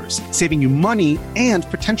colors, saving you money and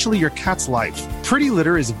potentially your cat's life. Pretty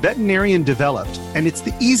Litter is veterinarian developed, and it's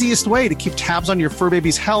the easiest way to keep tabs on your fur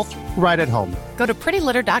baby's health right at home. Go to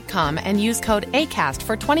prettylitter.com and use code ACAST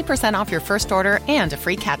for 20% off your first order and a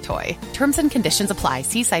free cat toy. Terms and conditions apply.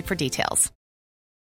 See site for details.